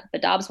is sad,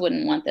 but Dobbs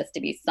wouldn't want this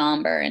to be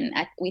somber. And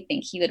we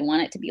think he would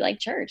want it to be like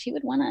church. He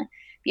would want to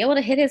be able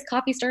to hit his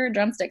coffee stirrer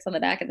drumsticks on the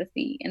back of the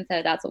seat. And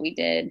so that's what we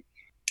did.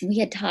 We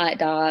had taught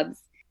Dobbs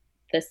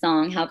the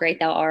song, How Great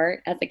Thou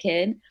Art, as a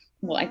kid.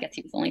 Well, I guess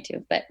he was only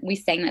 2, but we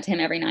sang that to him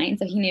every night. And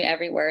so he knew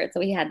every word. So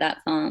we had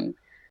that song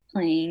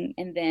playing.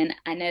 And then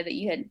I know that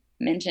you had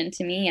mentioned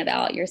to me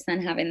about your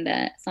son having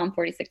the Psalm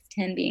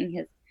 46:10 being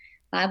his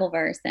Bible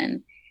verse.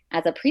 And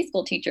as a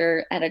preschool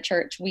teacher at a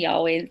church, we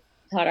always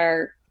taught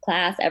our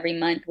class every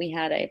month we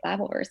had a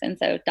Bible verse. And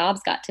so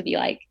Dobbs got to be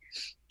like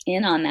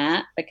in on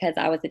that because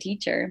I was a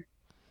teacher.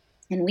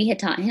 And we had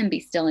taught him, be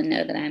still and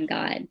know that I am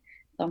God,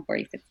 Psalm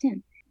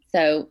 46:10.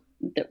 So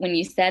when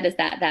you said is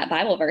that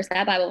Bible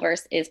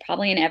verse is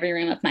probably in every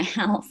room of my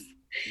house.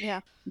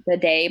 Yeah. The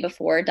day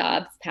before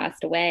Dobbs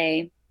passed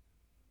away,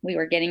 we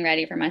were getting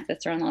ready for my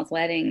sister-in-law's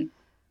wedding,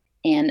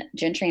 and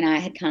Gentry and I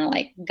had kind of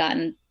like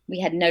we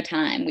had no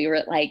time. We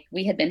were like,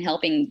 we had been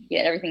helping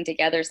get everything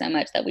together so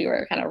much that we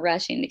were kind of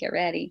rushing to get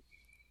ready,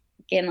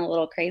 getting a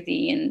little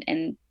crazy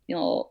and you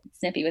know,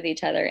 snippy with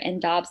each other.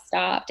 And Dobbs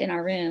stopped in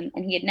our room,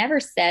 and he had never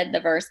said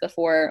the verse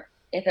before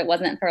if it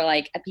wasn't for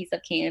like a piece of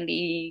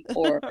candy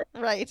or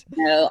right,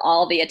 you know,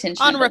 all the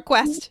attention on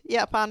request.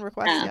 Yep, on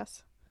request.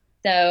 Yes.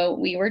 So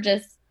we were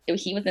just,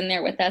 he was in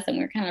there with us, and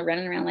we were kind of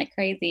running around like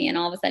crazy. And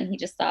all of a sudden he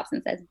just stops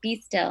and says,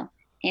 be still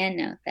and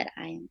know that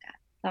I am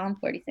God. Psalm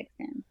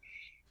 46:10.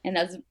 And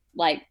that's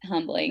like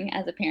humbling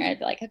as a parent.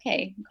 Be like,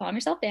 okay, calm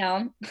yourself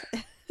down.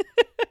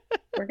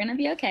 We're going to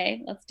be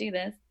okay. Let's do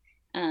this.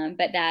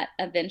 But that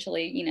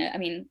eventually, you know, I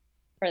mean,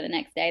 for the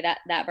next day,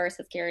 that verse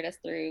has carried us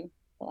through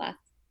the last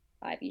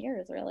 5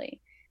 years, really,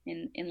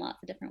 in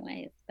lots of different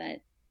ways.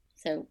 But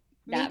so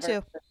that Me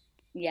too. verse,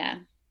 yeah,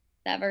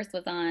 that verse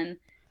was on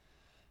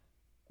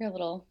their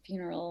little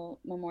funeral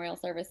memorial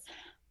service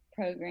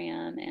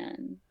program,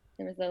 and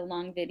there was a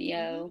long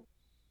video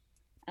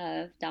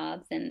of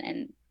Dobbs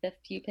and the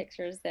few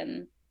pictures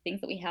and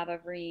things that we have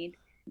of Reed.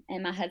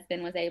 And my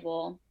husband was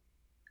able,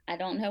 I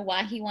don't know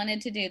why he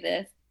wanted to do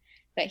this,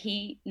 but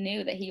he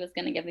knew that he was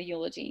going to give the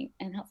eulogy.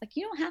 And I was like,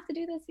 you don't have to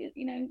do this.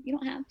 You know, you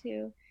don't have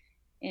to.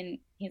 And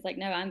he's like,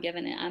 no, I'm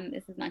giving it.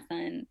 This is my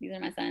son. These are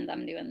my sons.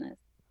 I'm doing this.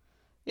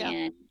 Yeah.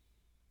 And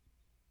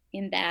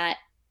in that,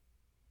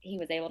 he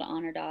was able to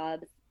honor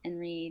Dobbs and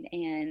Reed.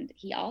 And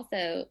he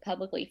also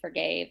publicly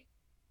forgave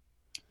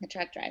the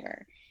truck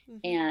driver.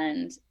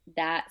 And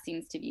that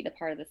seems to be the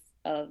part of this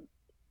of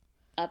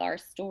our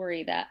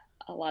story that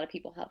a lot of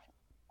people have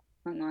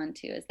hung on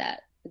to, is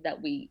that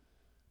we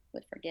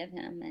would forgive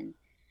him. And,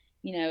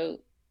 you know,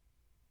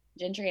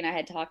 Gentry and I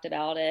had talked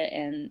about it,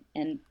 and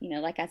you know,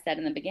 like I said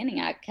in the beginning,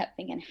 I kept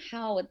thinking,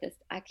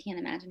 I can't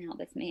imagine how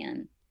this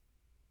man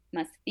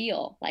must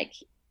feel, like,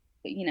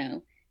 you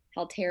know,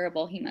 how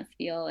terrible he must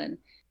feel. And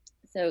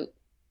so,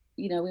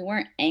 you know, we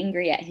weren't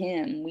angry at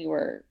him. We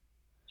were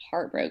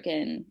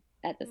heartbroken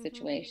at the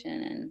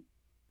situation, and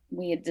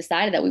we had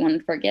decided that we wanted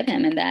to forgive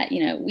him, and that,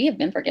 you know, we have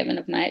been forgiven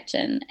of much,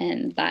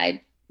 and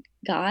by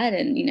God,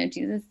 and, you know,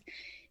 Jesus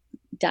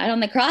died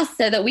on the cross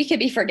so that we could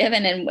be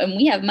forgiven, and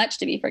we have much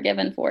to be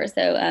forgiven for.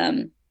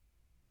 So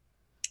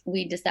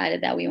we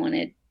decided that we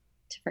wanted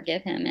to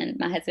forgive him, and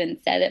my husband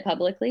said it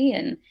publicly,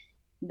 and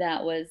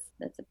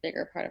that's a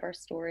bigger part of our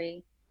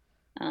story.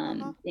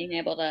 Being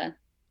able to,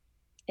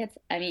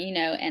 I mean, you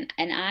know, and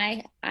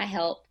I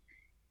help,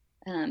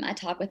 I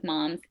talk with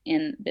moms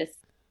in this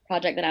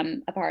project that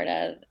I'm a part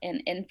of,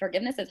 and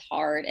forgiveness is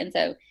hard. And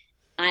so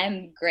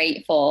I'm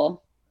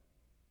grateful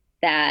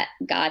that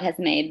God has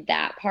made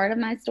that part of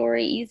my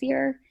story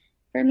easier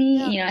for me.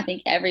 Yeah. You know, I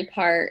think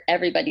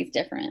everybody's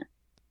different.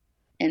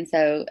 And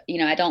so, you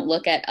know, I don't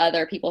look at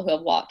other people who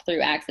have walked through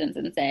accidents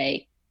and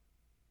say,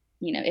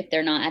 you know, if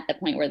they're not at the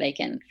point where they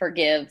can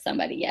forgive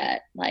somebody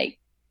yet, like,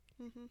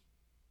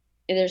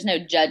 there's no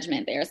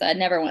judgment there. So I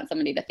never want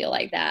somebody to feel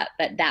like that.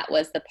 But that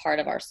was the part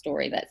of our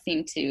story that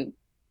seemed to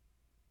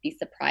be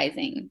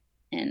surprising,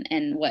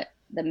 and what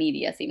the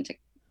media seemed to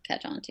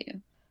catch on to.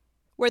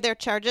 Were there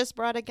charges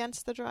brought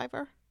against the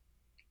driver?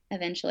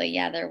 Eventually,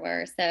 yeah, there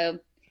were. So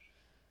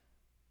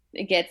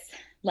it gets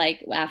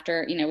like,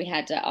 after, you know, we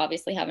had to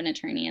obviously have an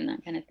attorney and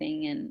that kind of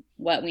thing. And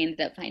what we ended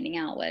up finding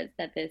out was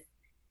that this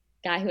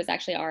guy, who was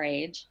actually our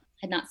age,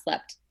 had not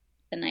slept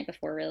the night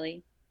before,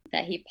 really,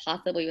 that he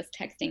possibly was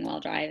texting while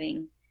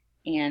driving,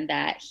 and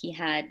that he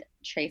had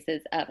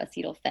traces of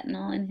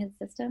acetylfentanyl in his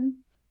system,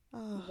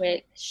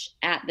 which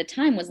at the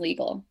time was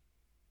legal.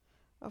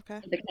 Okay.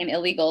 It became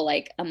illegal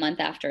like a month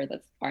after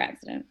the car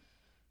accident.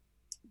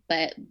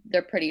 But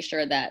they're pretty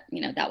sure that,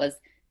 you know,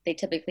 they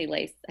typically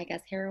lace, I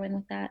guess, heroin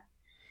with that,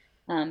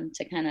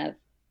 to kind of,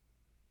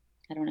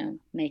 I don't know,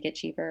 make it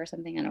cheaper or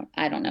something.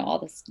 I don't know all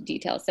the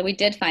details. So we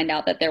did find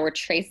out that there were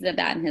traces of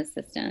that in his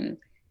system.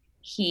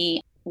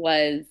 He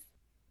was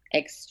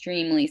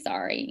extremely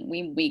sorry.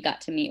 We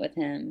got to meet with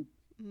him.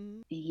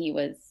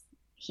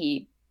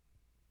 He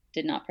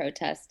did not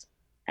protest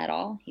at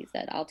all. He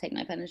said, I'll take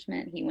my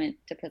punishment. He went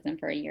to prison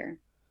for a year.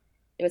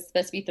 It was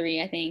supposed to be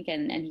 3, I think,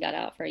 and he got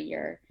out for a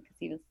year because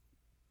he was,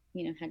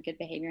 you know, had good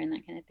behavior and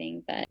that kind of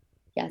thing. But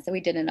yeah, so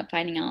we did end up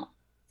finding out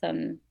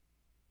some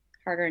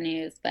harder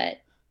news, but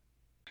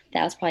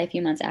that was probably a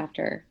few months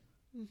after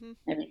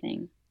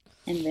everything.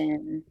 And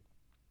then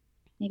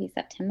maybe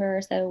September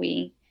or so,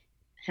 we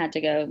had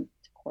to go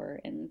to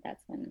court, and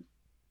that's when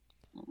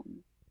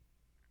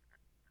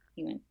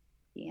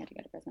he had to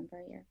go to prison for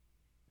a year.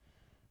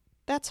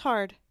 That's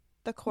hard.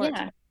 The court.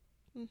 Yeah.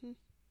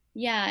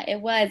 Yeah, it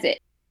was.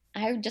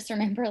 I just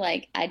remember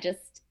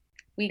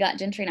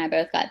Gentry and I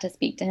both got to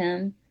speak to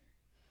him.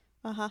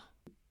 And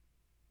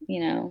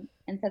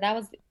so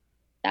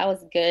that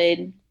was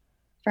good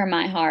for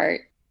my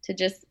heart to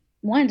just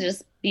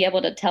be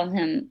able to tell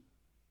him,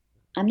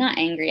 I'm not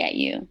angry at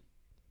you.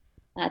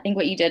 I think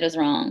what you did was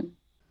wrong,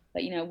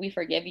 but we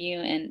forgive you.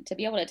 And to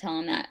be able to tell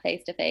him that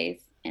face to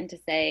face and to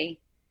say,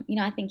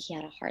 I think he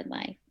had a hard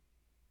life.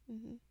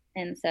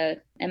 And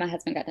my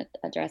husband got to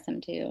address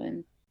him too.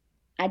 And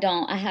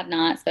I have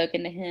not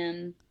spoken to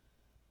him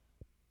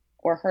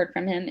or heard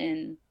from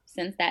him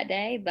since that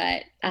day,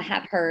 but I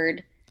have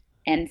heard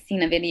and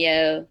seen a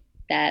video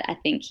that I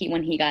think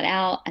when he got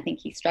out, I think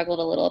he struggled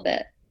a little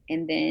bit.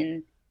 And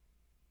then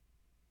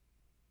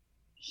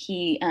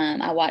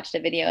I watched a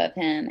video of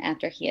him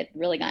after he had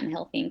really gotten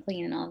healthy and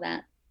clean and all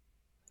that.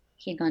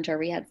 He had gone to a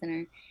rehab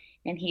center,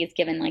 and he has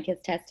given his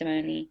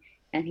testimony.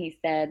 And he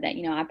said that,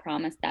 I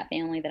promised that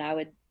family that I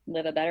would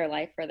live a better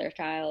life for their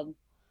child.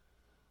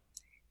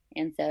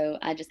 And so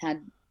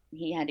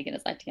he had to get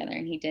his life together,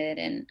 and he did.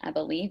 And I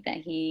believe that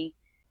he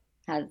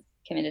has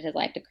committed his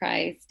life to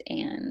Christ,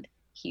 and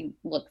he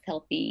looks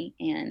healthy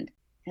and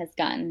has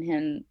gotten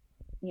him,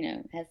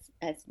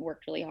 has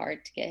worked really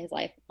hard to get his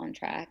life on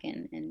track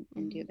and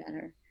do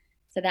better.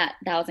 So that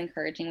was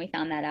encouraging. We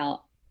found that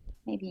out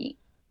maybe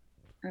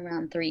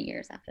around 3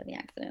 years after the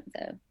accident.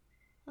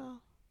 So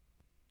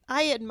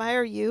I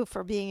admire you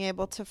for being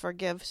able to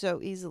forgive so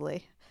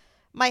easily.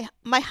 My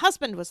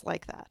husband was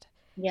like that.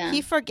 Yeah.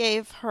 He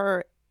forgave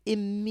her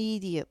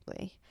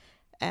immediately,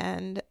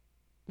 and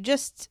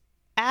just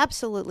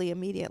absolutely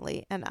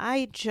immediately, and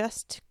I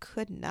just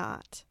could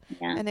not.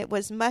 Yeah. And it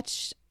was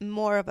much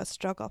more of a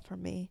struggle for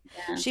me.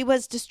 Yeah. She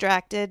was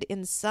distracted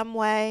in some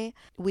way.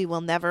 We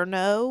will never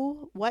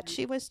know what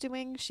she was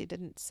doing. She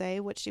didn't say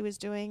what she was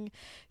doing.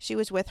 She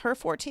was with her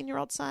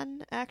 14-year-old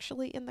son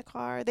actually in the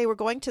car. They were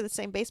going to the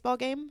same baseball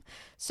game,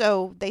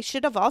 so they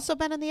should have also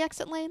been in the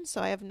exit lane,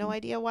 so I have no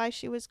idea why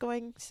she was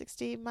going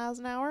 60 miles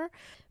an hour.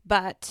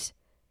 But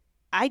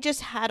I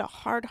just had a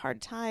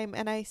hard time,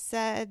 and I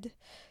said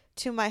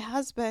to my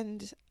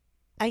husband,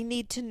 I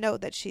need to know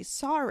that she's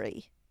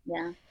sorry.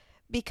 Yeah.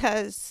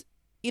 Because,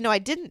 I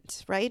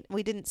didn't, right?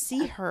 We didn't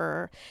see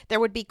her. There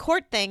would be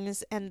court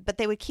things, but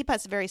they would keep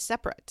us very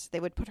separate. They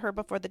would put her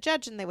before the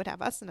judge, and they would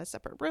have us in a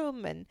separate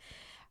room. And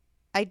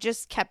I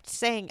just kept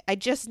saying, I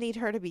just need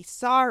her to be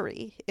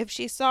sorry. If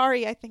she's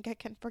sorry, I think I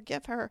can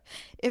forgive her.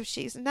 If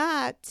she's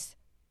not,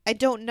 I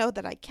don't know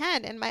that I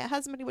can. And my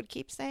husband would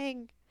keep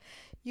saying,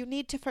 you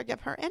need to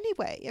forgive her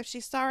anyway. If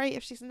she's sorry,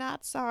 if she's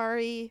not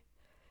sorry,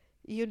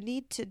 you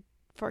need to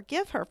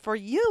forgive her for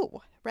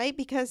you, right?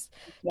 Because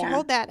to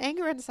hold that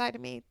anger inside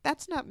of me,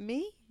 that's not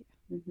me.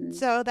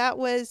 So that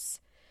was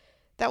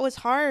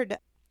hard.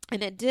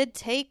 And it did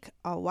take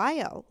a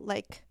while,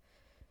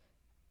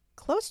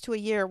 close to a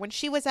year, when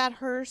she was at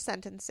her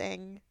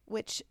sentencing,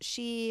 which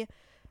she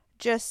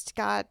just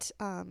got,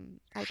 I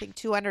think,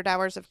 200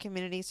 hours of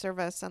community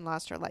service and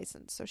lost her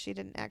license. So she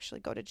didn't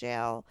actually go to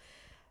jail.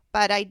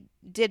 But I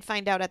did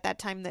find out at that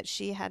time that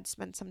she had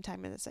spent some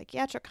time in a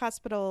psychiatric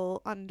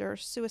hospital under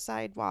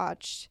suicide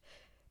watch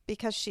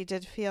because she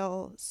did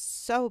feel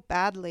so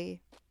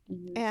badly.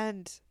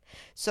 And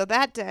so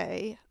that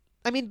day,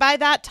 by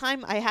that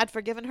time I had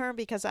forgiven her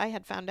because I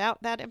had found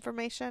out that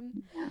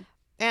information.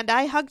 And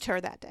I hugged her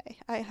that day.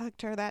 I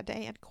hugged her that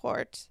day in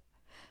court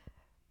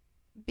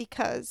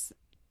because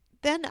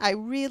then I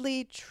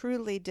really,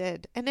 truly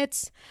did. And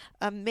it's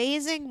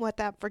amazing what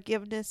that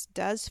forgiveness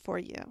does for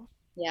you.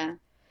 Yeah.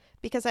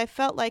 Because I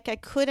felt like I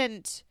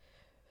couldn't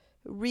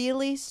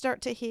really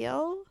start to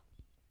heal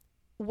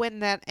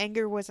when that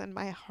anger was in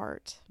my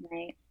heart.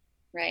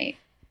 Right.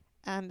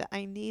 And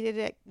I needed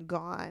it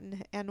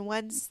gone. And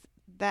once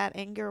that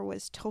anger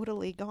was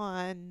totally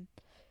gone,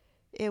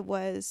 it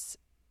was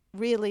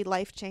really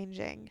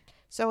life-changing.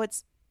 So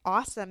it's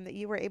awesome that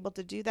you were able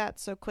to do that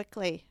so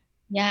quickly.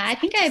 Yeah, I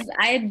think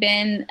I had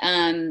been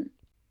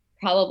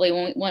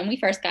probably when we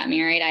first got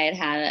married, I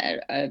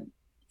had a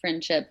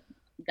friendship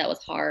that was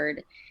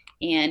hard.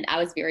 And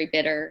I was very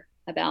bitter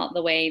about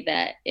the way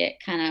that it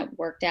kind of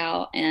worked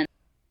out. And,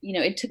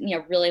 it took me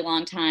a really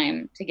long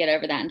time to get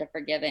over that and to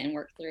forgive it and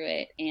work through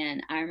it.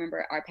 And I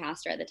remember our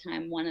pastor at the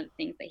time, one of the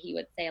things that he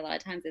would say a lot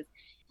of times is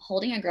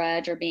holding a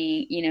grudge or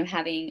being,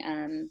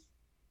 having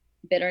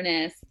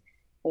bitterness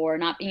or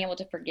not being able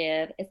to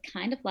forgive is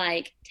kind of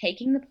like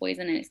taking the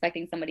poison and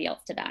expecting somebody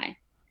else to die.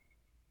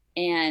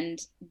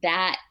 And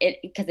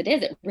because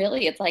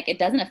it's like, it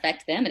doesn't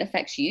affect them, it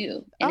affects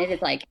you. And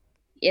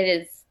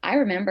I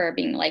remember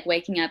being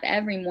waking up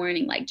every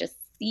morning, just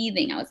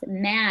seething. I was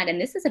mad. And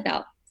this is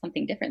about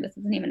something different. This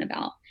isn't even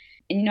about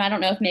And, I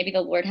don't know if maybe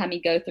the Lord had me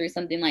go through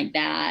something like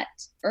that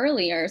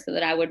earlier so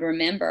that I would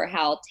remember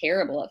how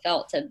terrible it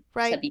felt to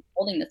be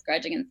holding this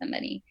grudge against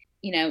somebody.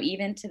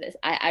 Even to this,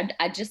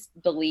 I just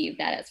believe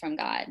that it's from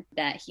God,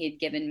 that he had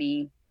given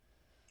me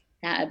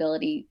that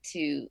ability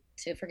to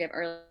forgive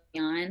early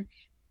on,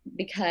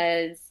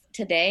 because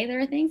today there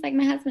are things like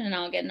my husband and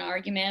I'll get in an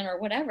argument or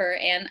whatever.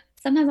 And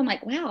sometimes I'm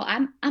like, wow,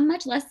 I'm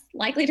much less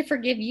likely to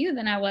forgive you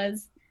than I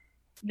was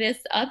this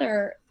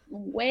other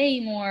way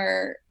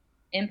more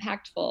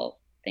impactful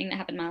thing that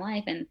happened in my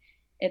life. And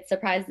it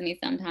surprises me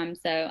sometimes.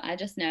 So I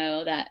just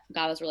know that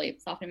God was really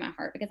softening my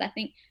heart, because I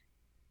think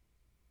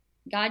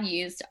God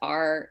used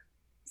our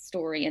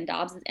story and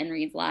Dobbs and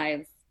Reed's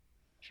lives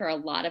for a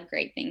lot of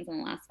great things in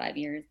the last 5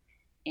 years.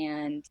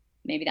 And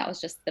maybe that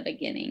was just the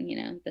beginning,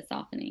 the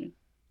softening.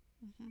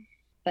 Mm-hmm.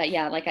 But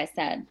yeah, like I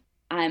said,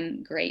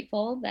 I'm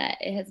grateful that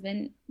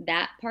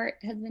that part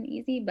has been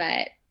easy,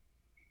 but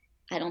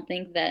I don't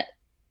think that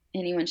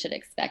anyone should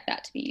expect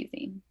that to be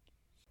easy.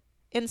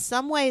 In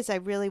some ways, I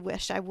really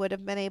wish I would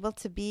have been able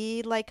to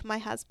be like my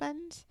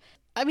husband.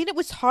 I mean, it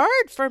was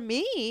hard for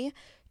me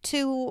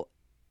to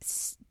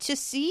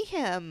see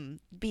him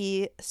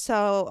be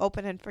so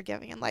open and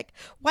forgiving, and like,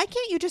 why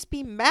can't you just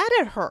be mad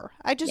at her?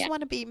 I just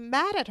want to be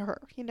mad at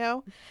her,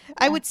 Yeah.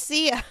 I would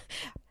see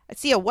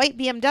a white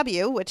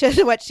BMW, which is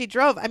what she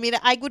drove. I mean,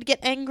 I would get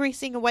angry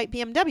seeing a white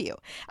BMW.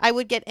 I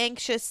would get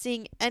anxious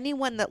seeing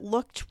anyone that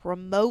looked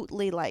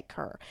remotely like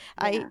her.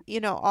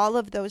 All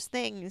of those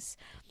things.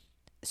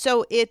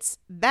 So it's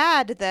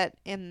bad that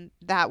in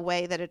that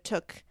way that it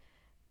took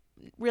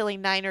really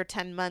 9 or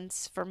 10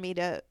 months for me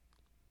to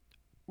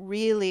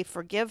really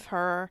forgive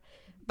her.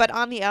 But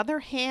on the other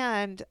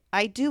hand,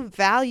 I do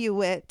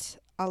value it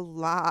a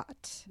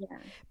lot,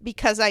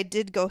 because I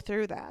did go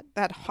through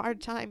that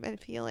hard time and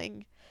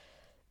feeling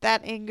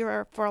that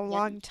anger for a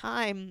long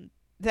time,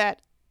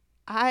 that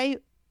I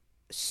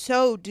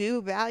so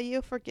do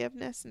value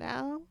forgiveness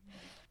now.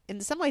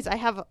 In some ways, I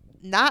have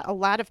not a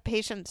lot of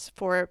patience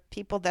for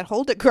people that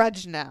hold a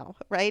grudge now,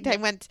 right? Yeah.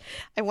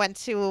 I went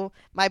to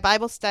my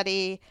Bible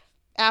study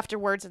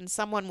afterwards, and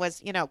someone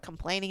was,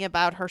 complaining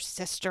about her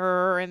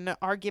sister and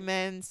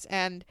arguments,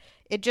 and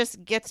it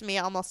just gets me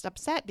almost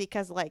upset,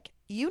 because like,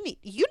 you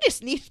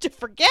just need to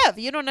forgive.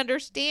 You don't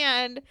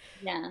understand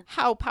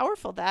how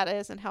powerful that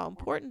is and how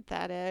important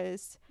that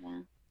is.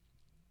 Yeah.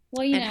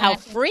 Well, and how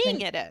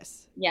freeing it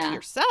is to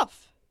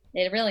yourself.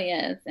 It really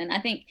is. And I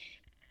think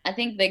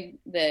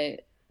the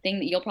thing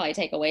that you'll probably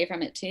take away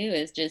from it too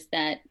is just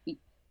that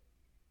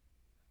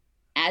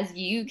as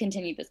you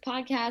continue this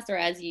podcast, or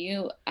as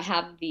you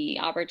have the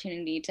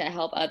opportunity to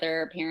help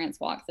other parents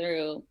walk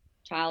through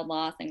child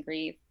loss and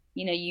grief,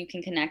 you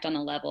can connect on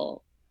a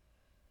level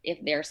if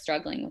they're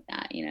struggling with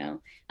that.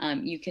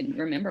 You can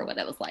remember what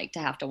it was like to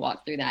have to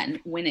walk through that, and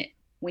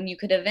when you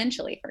could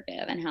eventually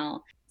forgive, and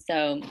how.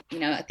 So,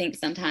 I think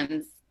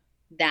sometimes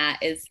that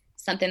is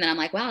something that I'm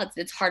like, wow,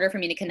 it's harder for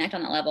me to connect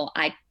on that level.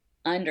 I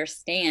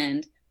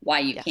understand why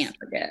you can't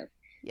forgive.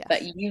 Yes.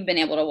 But you've been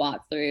able to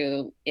walk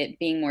through it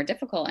being more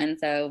difficult. And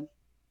so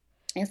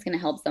it's going to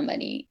help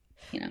somebody,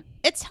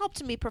 It's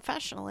helped me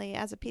professionally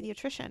as a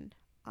pediatrician,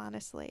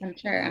 honestly. I'm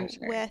sure.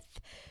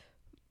 With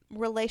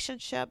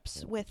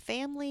relationships with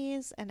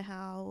families, and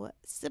how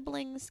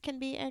siblings can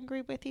be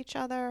angry with each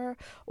other,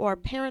 or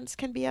parents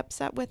can be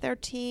upset with their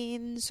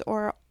teens,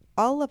 or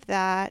all of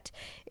that.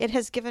 It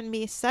has given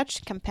me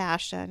such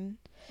compassion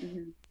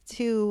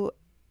to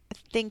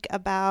think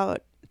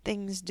about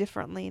things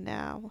differently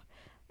now,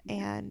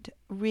 and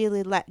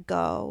really let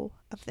go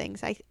of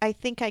things. I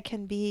think I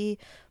can be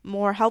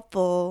more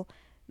helpful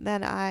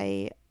than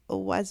I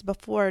was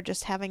before,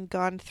 just having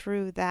gone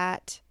through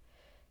that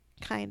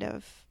kind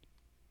of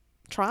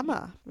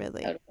trauma,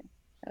 really.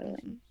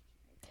 Totally.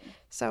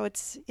 So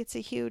it's a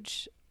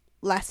huge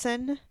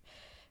lesson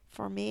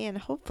for me, and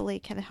hopefully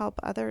can help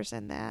others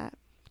in that.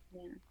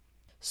 Yeah.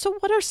 So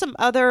what are some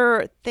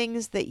other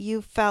things that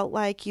you felt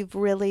like you've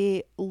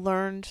really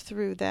learned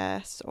through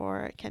this,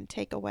 or can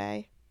take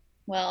away?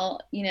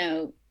 Well,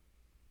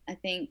 I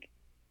think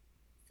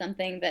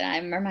something that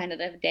I'm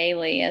reminded of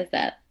daily is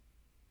that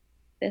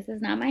this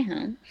is not my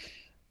home.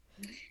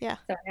 Yeah.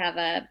 So I have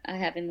a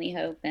heavenly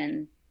hope,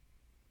 and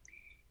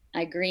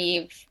I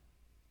grieve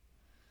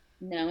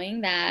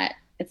knowing that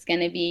it's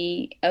going to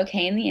be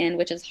okay in the end,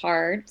 which is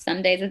hard.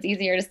 Some days it's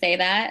easier to say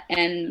that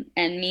and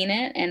mean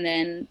it. And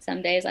then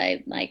some days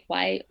I like,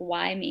 why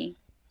me?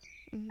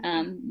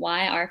 Mm-hmm.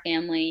 Why our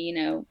family,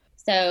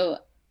 So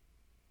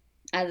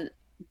as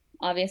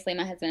obviously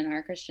my husband and I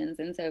are Christians.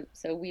 And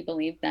so we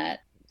believe that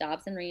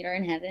Dobbs and Reed are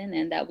in heaven,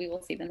 and that we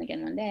will see them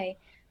again one day.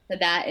 So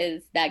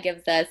that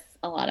gives us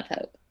a lot of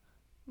hope.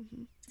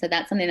 Mm-hmm. So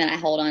that's something that I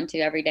hold on to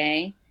every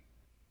day.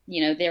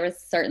 There was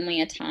certainly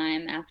a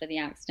time after the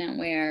accident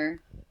where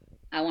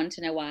I wanted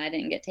to know why I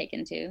didn't get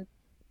taken to.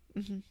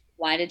 Mm-hmm.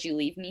 Why did you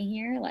leave me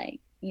here? Like,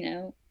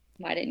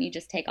 why didn't you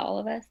just take all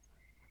of us?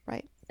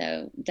 Right.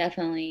 So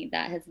definitely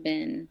that has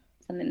been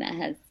something that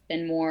has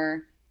been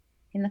more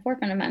in the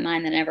forefront of my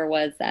mind than ever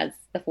was as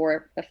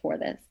before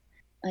this.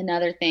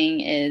 Another thing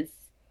is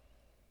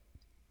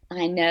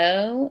I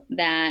know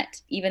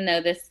that even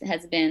though this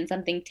has been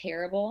something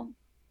terrible,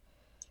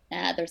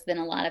 there's been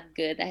a lot of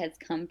good that has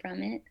come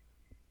from it,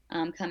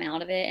 come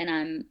out of it,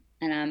 and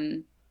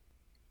I'm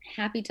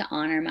happy to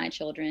honor my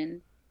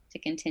children, to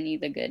continue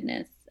the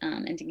goodness,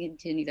 and to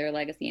continue their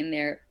legacy and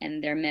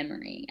their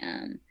memory.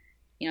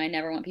 I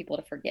never want people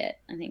to forget.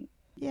 I think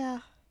Yeah.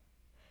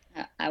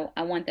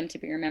 I want them to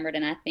be remembered,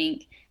 and I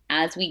think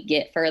as we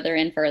get further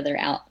and further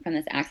out from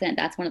this accident,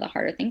 that's one of the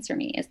harder things for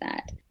me, is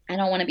that I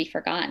don't want to be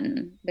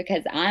forgotten,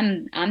 because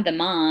I'm the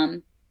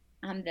mom,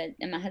 and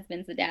my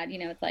husband's the dad.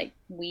 It's like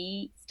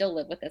we still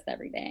live with this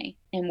every day,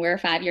 and we're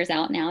 5 years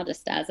out now,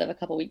 just as of a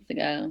couple weeks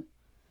ago,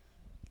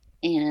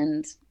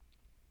 and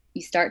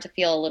you start to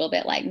feel a little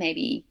bit like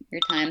maybe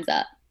your time's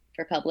up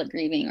for public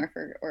grieving, or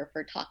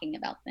for talking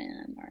about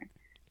them,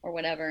 or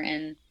whatever.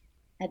 And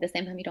at the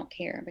same time, you don't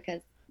care,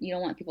 because you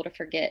don't want people to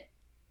forget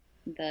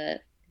the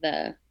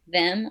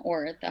them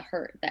or the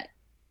hurt that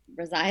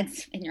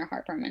resides in your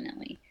heart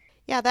permanently.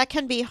 Yeah, that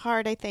can be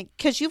hard, I think,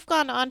 because you've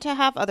gone on to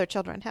have other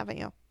children, haven't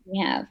you?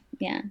 Yeah,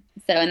 yeah.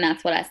 So, and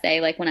that's what I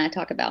say, like when I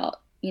talk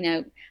about,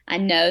 I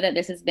know that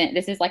this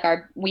is like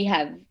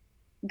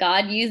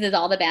God uses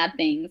all the bad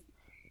things.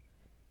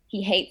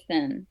 He hates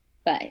them,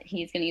 but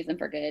he's going to use them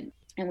for good.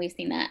 And we've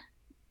seen that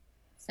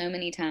so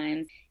many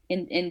times.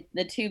 In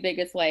the two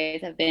biggest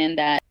ways have been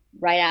that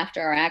right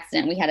after our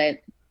accident, we had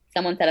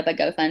someone set up a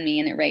GoFundMe,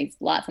 and it raised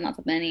lots and lots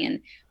of money, and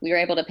we were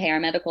able to pay our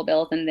medical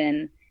bills, and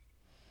then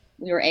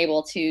we were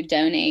able to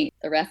donate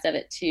the rest of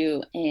it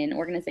to an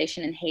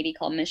organization in Haiti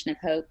called Mission of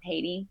Hope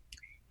Haiti,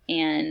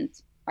 and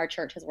our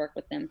church has worked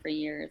with them for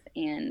years.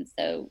 And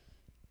so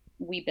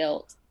we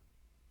built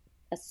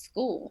a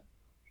school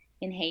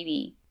in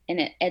Haiti, and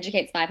it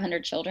educates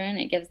 500 children.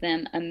 It gives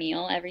them a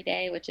meal every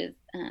day, which is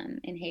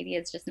in Haiti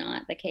is just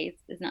not the case,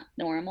 is not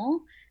normal.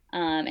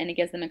 And it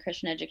gives them a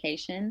Christian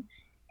education,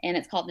 and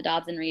it's called the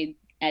Dobbs and Reed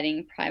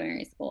Edding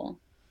Primary School.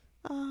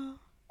 Oh.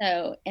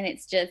 So, and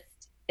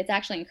it's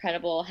actually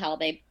incredible how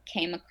they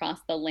came across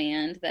the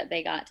land that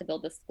they got to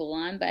build the school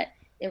on, but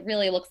it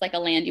really looks like a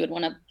land you would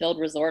want to build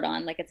a resort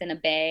on. Like, it's in a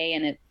bay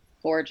and it's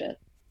gorgeous.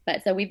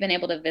 But so we've been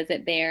able to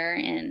visit there,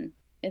 and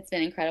it's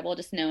been incredible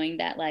just knowing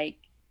that, like,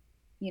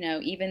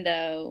 even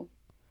though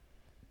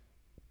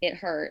it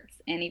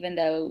hurts, and even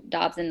though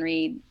Dobbs and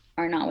Reed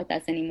are not with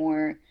us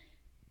anymore,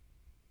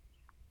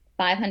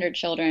 500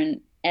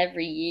 children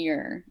every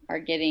year are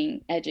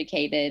getting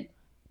educated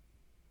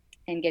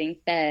and getting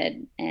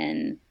fed,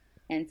 and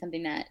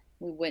something that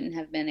we wouldn't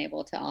have been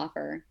able to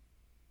offer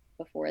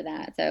before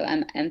that. So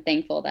I'm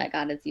thankful that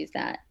God has used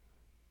that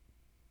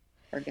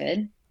for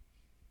good.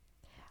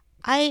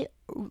 I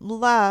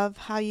love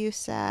how you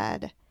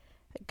said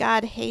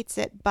God hates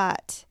it,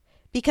 but,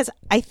 because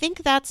I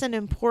think that's an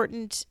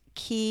important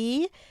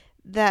key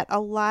that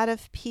a lot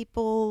of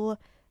people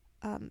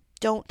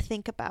don't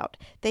think about.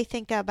 They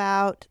think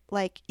about,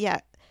 like,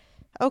 yeah,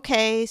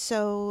 okay,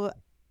 so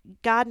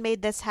God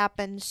made this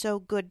happen so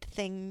good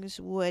things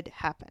would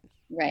happen.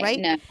 Right?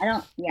 No, I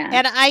don't.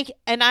 Yeah.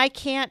 And I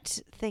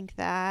can't think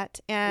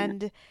that.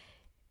 And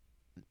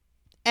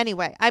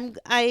anyway,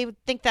 I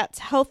think that's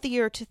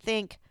healthier to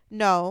think,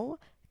 no,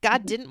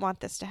 God didn't want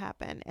this to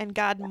happen, and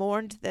God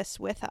mourned this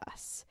with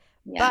us.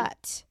 Yeah.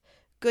 But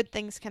good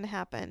things can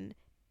happen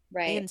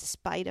in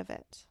spite of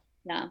it.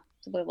 Yeah,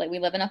 absolutely. We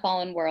live in a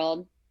fallen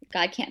world.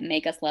 God can't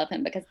make us love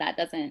him, because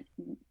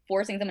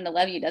forcing someone to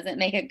love you doesn't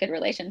make a good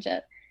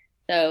relationship.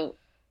 So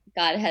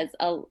God has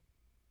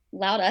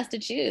allowed us to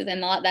choose,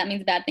 and that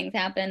means bad things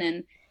happen.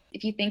 And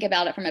if you think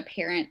about it from a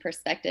parent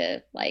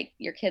perspective, like,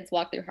 your kids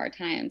walk through hard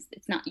times,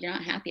 you're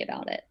not happy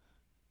about it.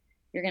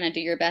 You're going to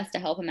do your best to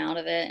help them out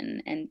of it,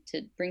 and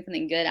to bring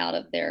something good out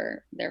of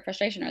their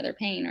frustration or their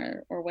pain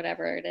or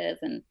whatever it is.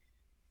 And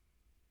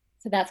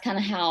so that's kind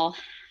of how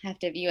I have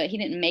to view it. He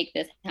didn't make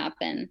this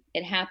happen.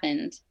 It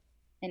happened.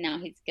 And now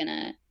he's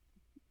gonna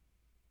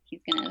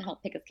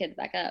help pick his kids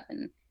back up,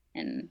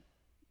 and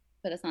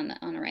put us on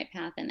the right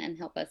path, and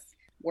help us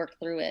work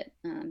through it,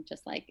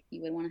 just like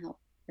you would want to help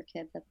your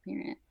kids as a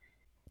parent.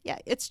 Yeah,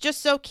 it's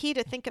just so key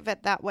to think of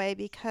it that way,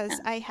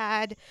 because I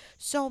had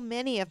so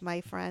many of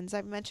my friends,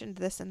 I've mentioned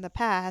this in the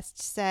past,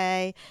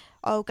 say,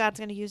 oh, God's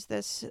going to use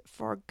this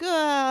for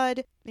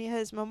good.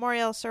 His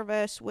memorial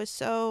service was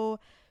so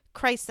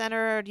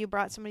Christ-centered. You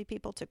brought so many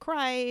people to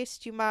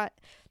Christ.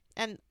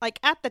 And like,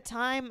 at the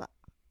time,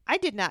 I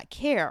did not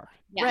care.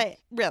 Yeah. Right?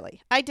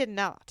 Really. I did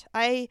not.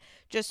 I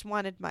just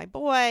wanted my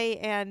boy,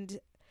 and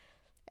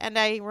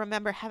I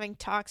remember having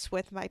talks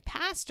with my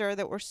pastor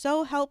that were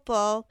so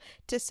helpful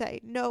to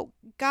say, no,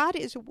 God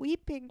is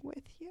weeping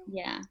with you.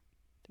 Yeah.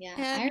 Yeah.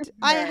 And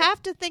I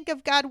have to think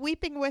of God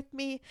weeping with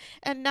me,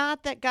 and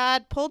not that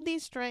God pulled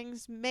these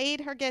strings,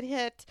 made her get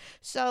hit,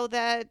 so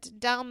that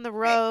down the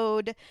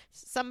road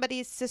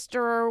somebody's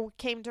sister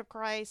came to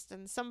Christ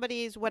and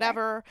somebody's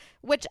whatever,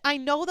 which I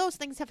know those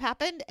things have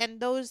happened, and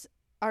those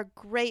are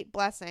great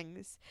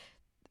blessings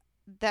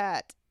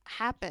that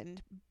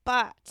happened,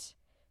 but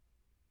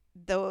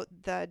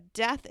the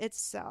death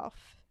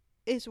itself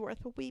is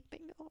worth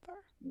weeping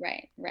over.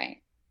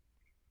 Right.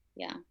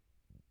 Yeah.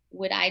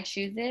 would I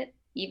choose it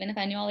even if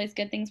I knew all these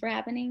good things were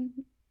happening?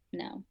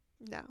 No.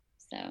 No.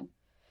 So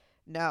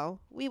No,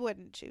 we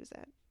wouldn't choose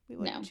it. We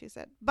wouldn't no. choose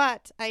it.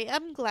 But I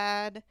am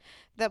glad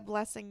that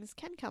blessings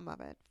can come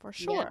of it, for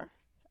Yeah. sure.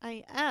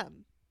 I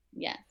am.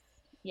 Yes.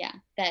 Yeah.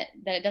 That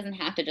it doesn't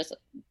have to just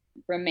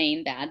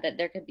remain bad, that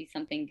there could be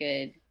something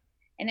good.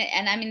 And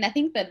I mean, I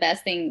think the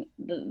best thing,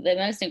 the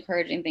most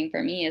encouraging thing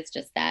for me is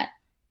just that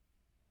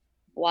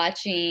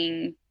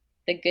watching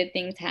the good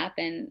things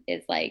happen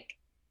is like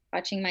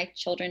watching my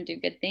children do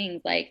good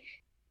things. Like,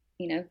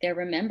 you know, they're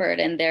remembered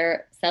and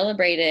they're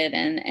celebrated,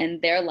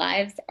 and their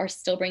lives are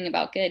still bringing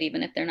about good,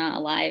 even if they're not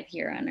alive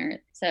here on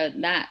earth. So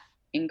that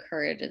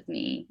encourages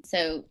me.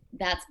 So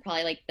that's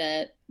probably like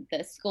the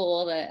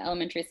school, the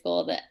elementary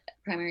school, the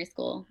primary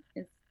school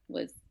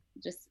was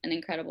just an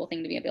incredible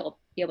thing to be able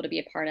to be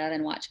a part of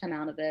and watch come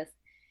out of this.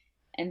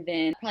 And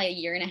then probably a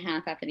year and a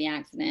half after the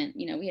accident,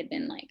 you know, we had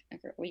been like,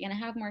 are we going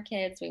to have more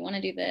kids? We want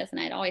to do this. And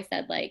I'd always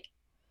said, like,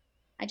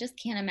 I just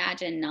can't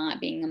imagine not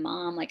being a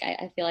mom. Like,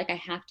 I feel like I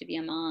have to be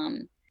a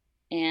mom.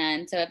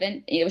 And so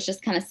it was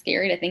just kind of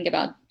scary to think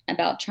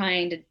about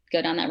trying to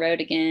go down that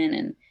road again.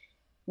 And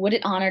would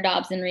it honor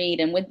Dobbs and Reed?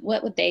 And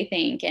what would they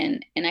think?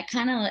 And I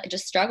kind of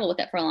just struggled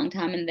with it for a long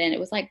time. And then it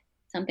was like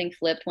something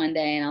flipped one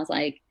day, and I was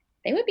like,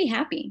 they would be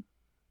happy.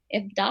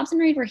 If Dobbs and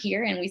Reed were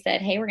here and we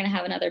said, hey, we're going to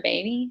have another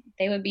baby,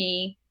 they would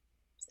be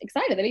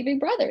excited. They'd be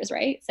big brothers,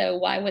 right? So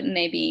why wouldn't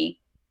they be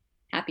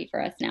happy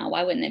for us now?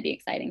 Why wouldn't it be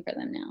exciting for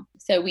them now?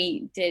 So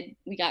we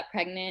got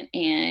pregnant,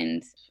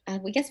 and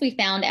we got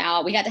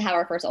to have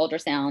our first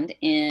ultrasound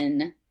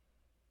in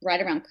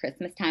right around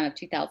Christmas time of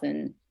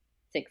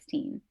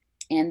 2016.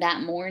 And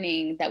that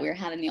morning that we were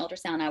having the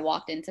ultrasound, I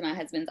walked into my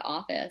husband's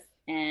office,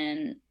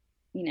 and,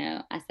 you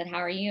know, I said, how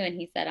are you? And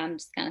he said, I'm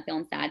just kind of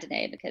feeling sad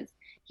today, because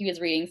he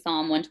was reading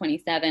Psalm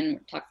 127,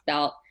 which talks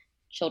about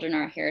children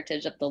are a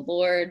heritage of the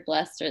Lord.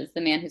 Blessed is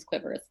the man whose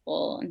quiver is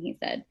full. And he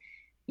said,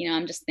 you know,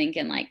 I'm just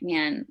thinking, like,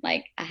 man,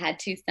 like, I had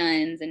 2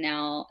 sons, and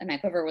my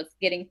quiver was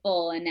getting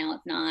full, and now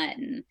it's not.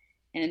 And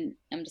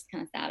I'm just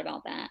kind of sad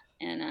about that.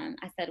 And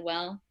I said,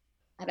 well,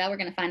 I bet we're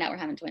going to find out we're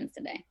having twins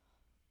today.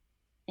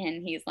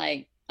 And he's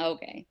like,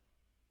 okay.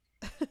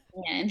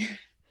 And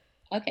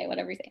okay,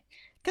 whatever you say.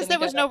 Because there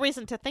was no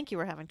reason to think you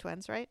were having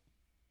twins, right?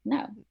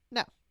 No.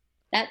 No.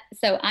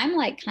 So I'm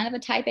like kind of a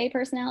type A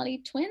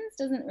personality. Twins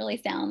doesn't really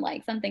sound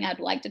like something I'd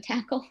like to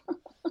tackle.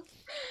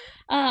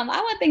 I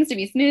want things to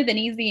be smooth and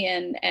easy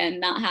and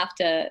not have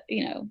to,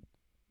 you know,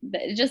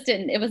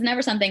 it was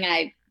never something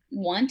I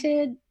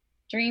wanted,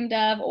 dreamed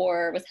of,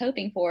 or was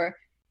hoping for,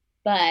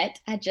 but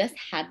I just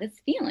had this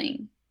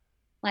feeling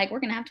like we're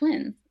going to have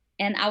twins.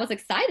 And I was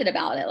excited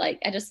about it. Like,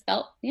 I just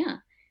felt, yeah.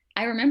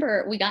 I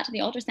remember we got to the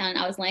ultrasound, and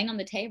I was laying on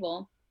the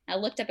table. I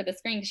looked up at the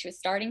screen because she was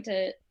starting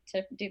to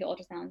do the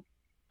ultrasound.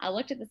 I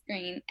looked at the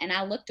screen and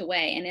I looked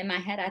away, and in my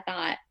head I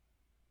thought,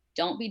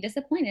 don't be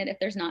disappointed if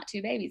there's not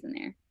 2 babies in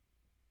there.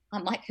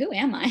 I'm like, who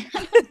am I?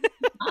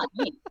 Not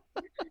me.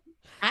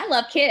 I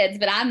love kids,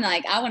 but I'm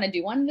like, I want to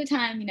do one at a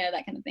time, you know,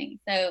 that kind of thing.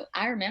 So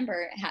I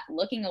remember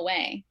looking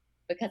away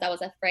because I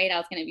was afraid I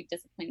was going to be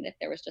disappointed if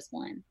there was just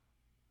one.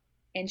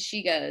 And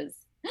she goes,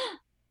 oh,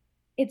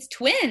 it's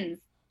twins.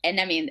 And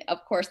I mean,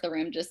 of course, the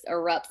room just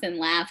erupts in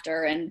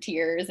laughter and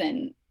tears.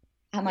 And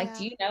I'm like,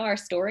 do you know our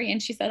story?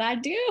 And she said, I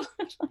do.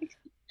 Like,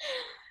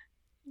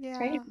 yeah.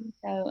 Crazy.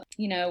 So,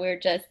 you know,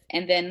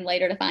 and then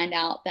later to find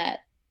out that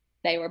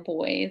they were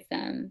boys,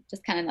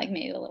 just kind of like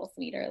made it a little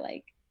sweeter.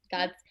 Like,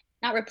 God's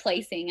not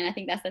replacing. And I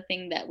think that's the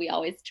thing that we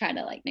always try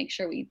to like make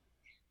sure we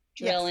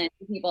drill into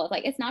people. It's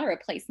like, it's not a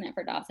replacement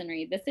for Dobbs and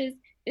Reed.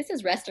 This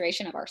is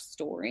restoration of our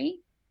story.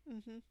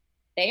 Mm-hmm.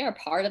 They are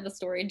part of the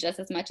story just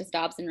as much as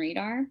Dobbs and Reed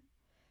are.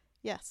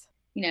 Yes.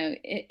 You know,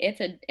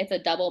 it's a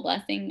double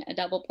blessing, a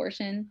double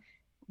portion.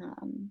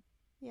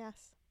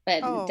 Yes.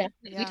 But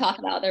definitely, we talk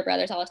about their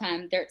brothers all the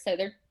time.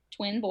 They're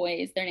twin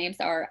boys. Their names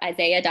are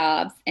Isaiah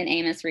Dobbs and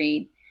Amos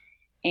Reed,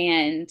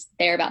 and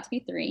they're about to be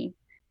 3.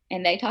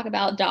 And they talk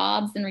about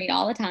Dobbs and Reed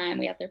all the time.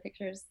 We have their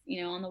pictures,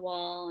 you know, on the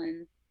wall,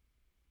 and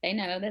they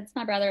know that's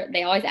my brother.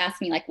 They always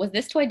ask me, like, was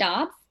this toy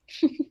Dobbs?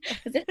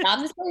 Was this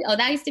Dobbs' toy? Oh,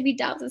 that used to be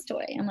Dobbs'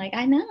 toy. I'm like,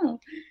 I know.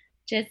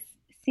 Just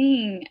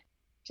feeling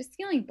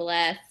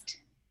blessed.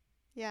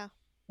 Yeah.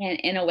 And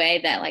in a way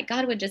that, like,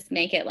 God would just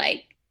make it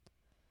like,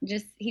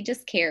 he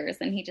just cares,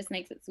 and he just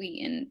makes it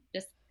sweet, and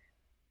just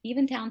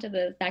even down to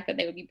the fact that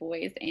they would be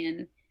boys.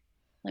 And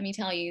let me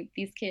tell you,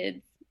 these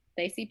kids,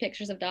 they see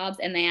pictures of Dobbs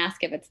and they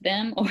ask if it's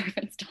them or if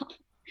it's Dobbs.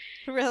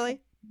 Really?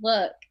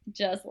 Look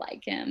just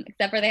like him,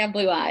 except for they have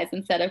blue eyes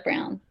instead of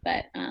brown.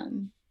 But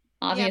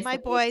obviously, yeah, my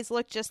boys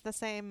look just the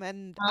same,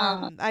 and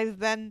I've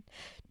been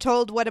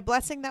told what a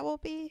blessing that will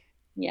be.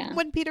 Yeah.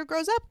 When Peter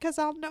grows up, because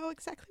I'll know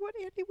exactly what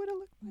Andy would have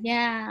looked like.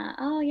 Yeah.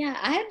 Oh, yeah.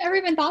 I had never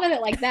even thought of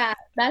it like that.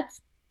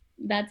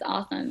 That's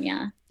awesome.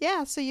 Yeah.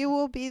 Yeah. So you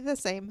will be the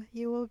same.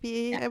 You will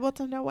be able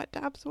to know what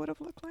Dobbs would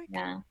have looked like.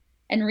 Yeah.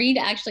 And Reed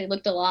actually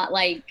looked a lot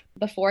like,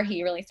 before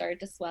he really started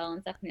to swell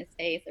and stuff in his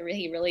face,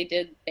 he really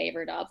did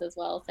favor Dobbs as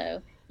well.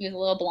 So he was a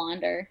little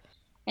blonder.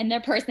 And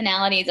their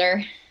personalities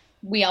are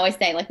we always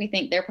say, like, we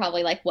think they're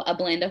probably like a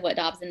blend of what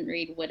Dobbs and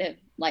Reed would have,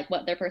 like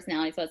what their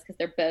personalities was, because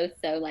they're both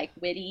so like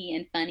witty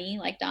and funny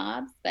like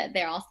Dobbs, but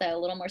they're also a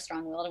little more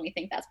strong-willed, and we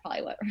think that's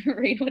probably what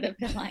Reed would have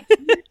been like.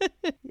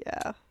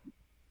 Yeah.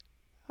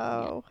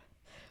 Oh.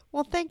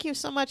 Well, thank you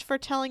so much for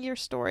telling your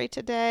story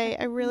today.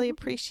 I really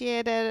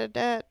appreciated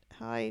it.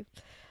 I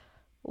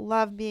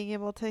love being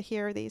able to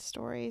hear these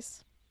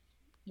stories.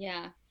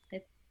 Yeah.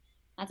 It's,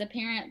 as a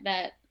parent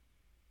that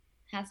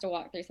has to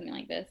walk through something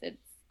like this,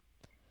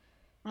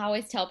 I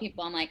always tell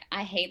people, I'm like,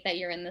 I hate that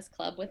you're in this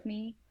club with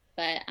me,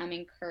 but I'm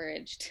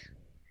encouraged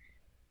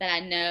that I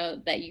know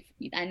the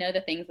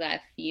things that I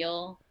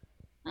feel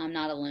I'm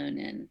not alone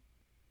in.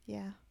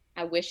 Yeah.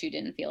 I wish you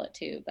didn't feel it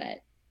too,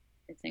 but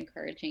it's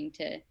encouraging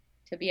to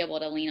be able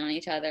to lean on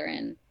each other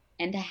and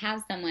to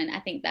have someone. I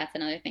think that's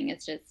another thing.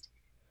 It's just,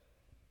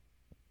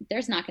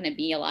 there's not going to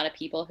be a lot of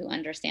people who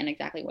understand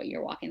exactly what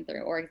you're walking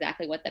through or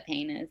exactly what the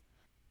pain is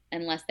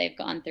unless they've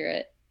gone through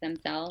it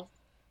themselves.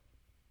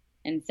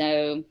 And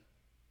so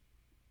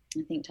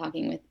I think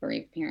talking with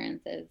bereaved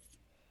parents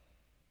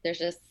there's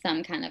just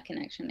some kind of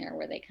connection there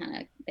where they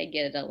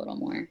get it a little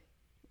more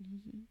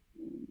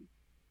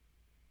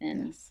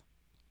than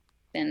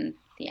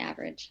the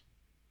average,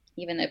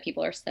 even though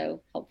people are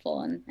so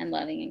helpful and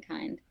loving and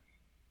kind.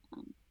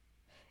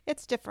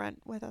 It's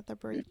different with other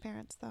bereaved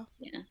parents, though.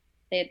 Yeah,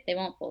 they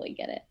won't fully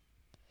get it.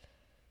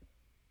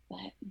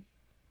 But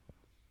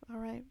all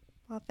right.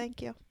 Well,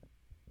 thank you.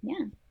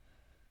 Yeah.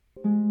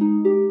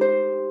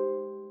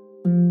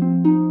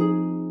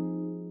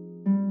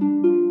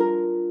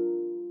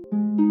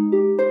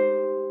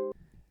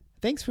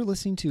 Thanks for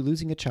listening to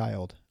Losing a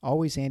Child,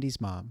 Always Andy's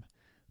Mom.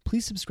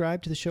 Please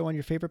subscribe to the show on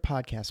your favorite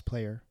podcast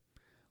player.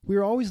 We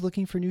are always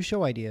looking for new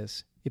show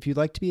ideas. If you'd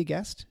like to be a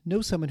guest,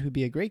 know someone who'd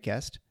be a great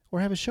guest,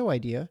 or have a show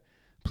idea,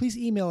 please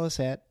email us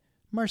at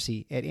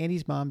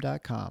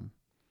marcy@andysmom.com.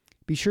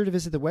 Be sure to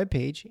visit the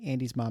webpage,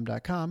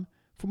 andysmom.com,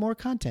 for more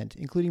content,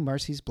 including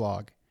Marcy's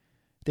blog.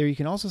 There you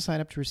can also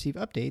sign up to receive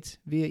updates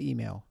via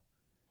email.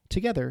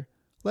 Together,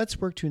 let's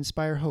work to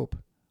inspire hope,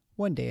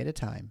 one day at a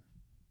time.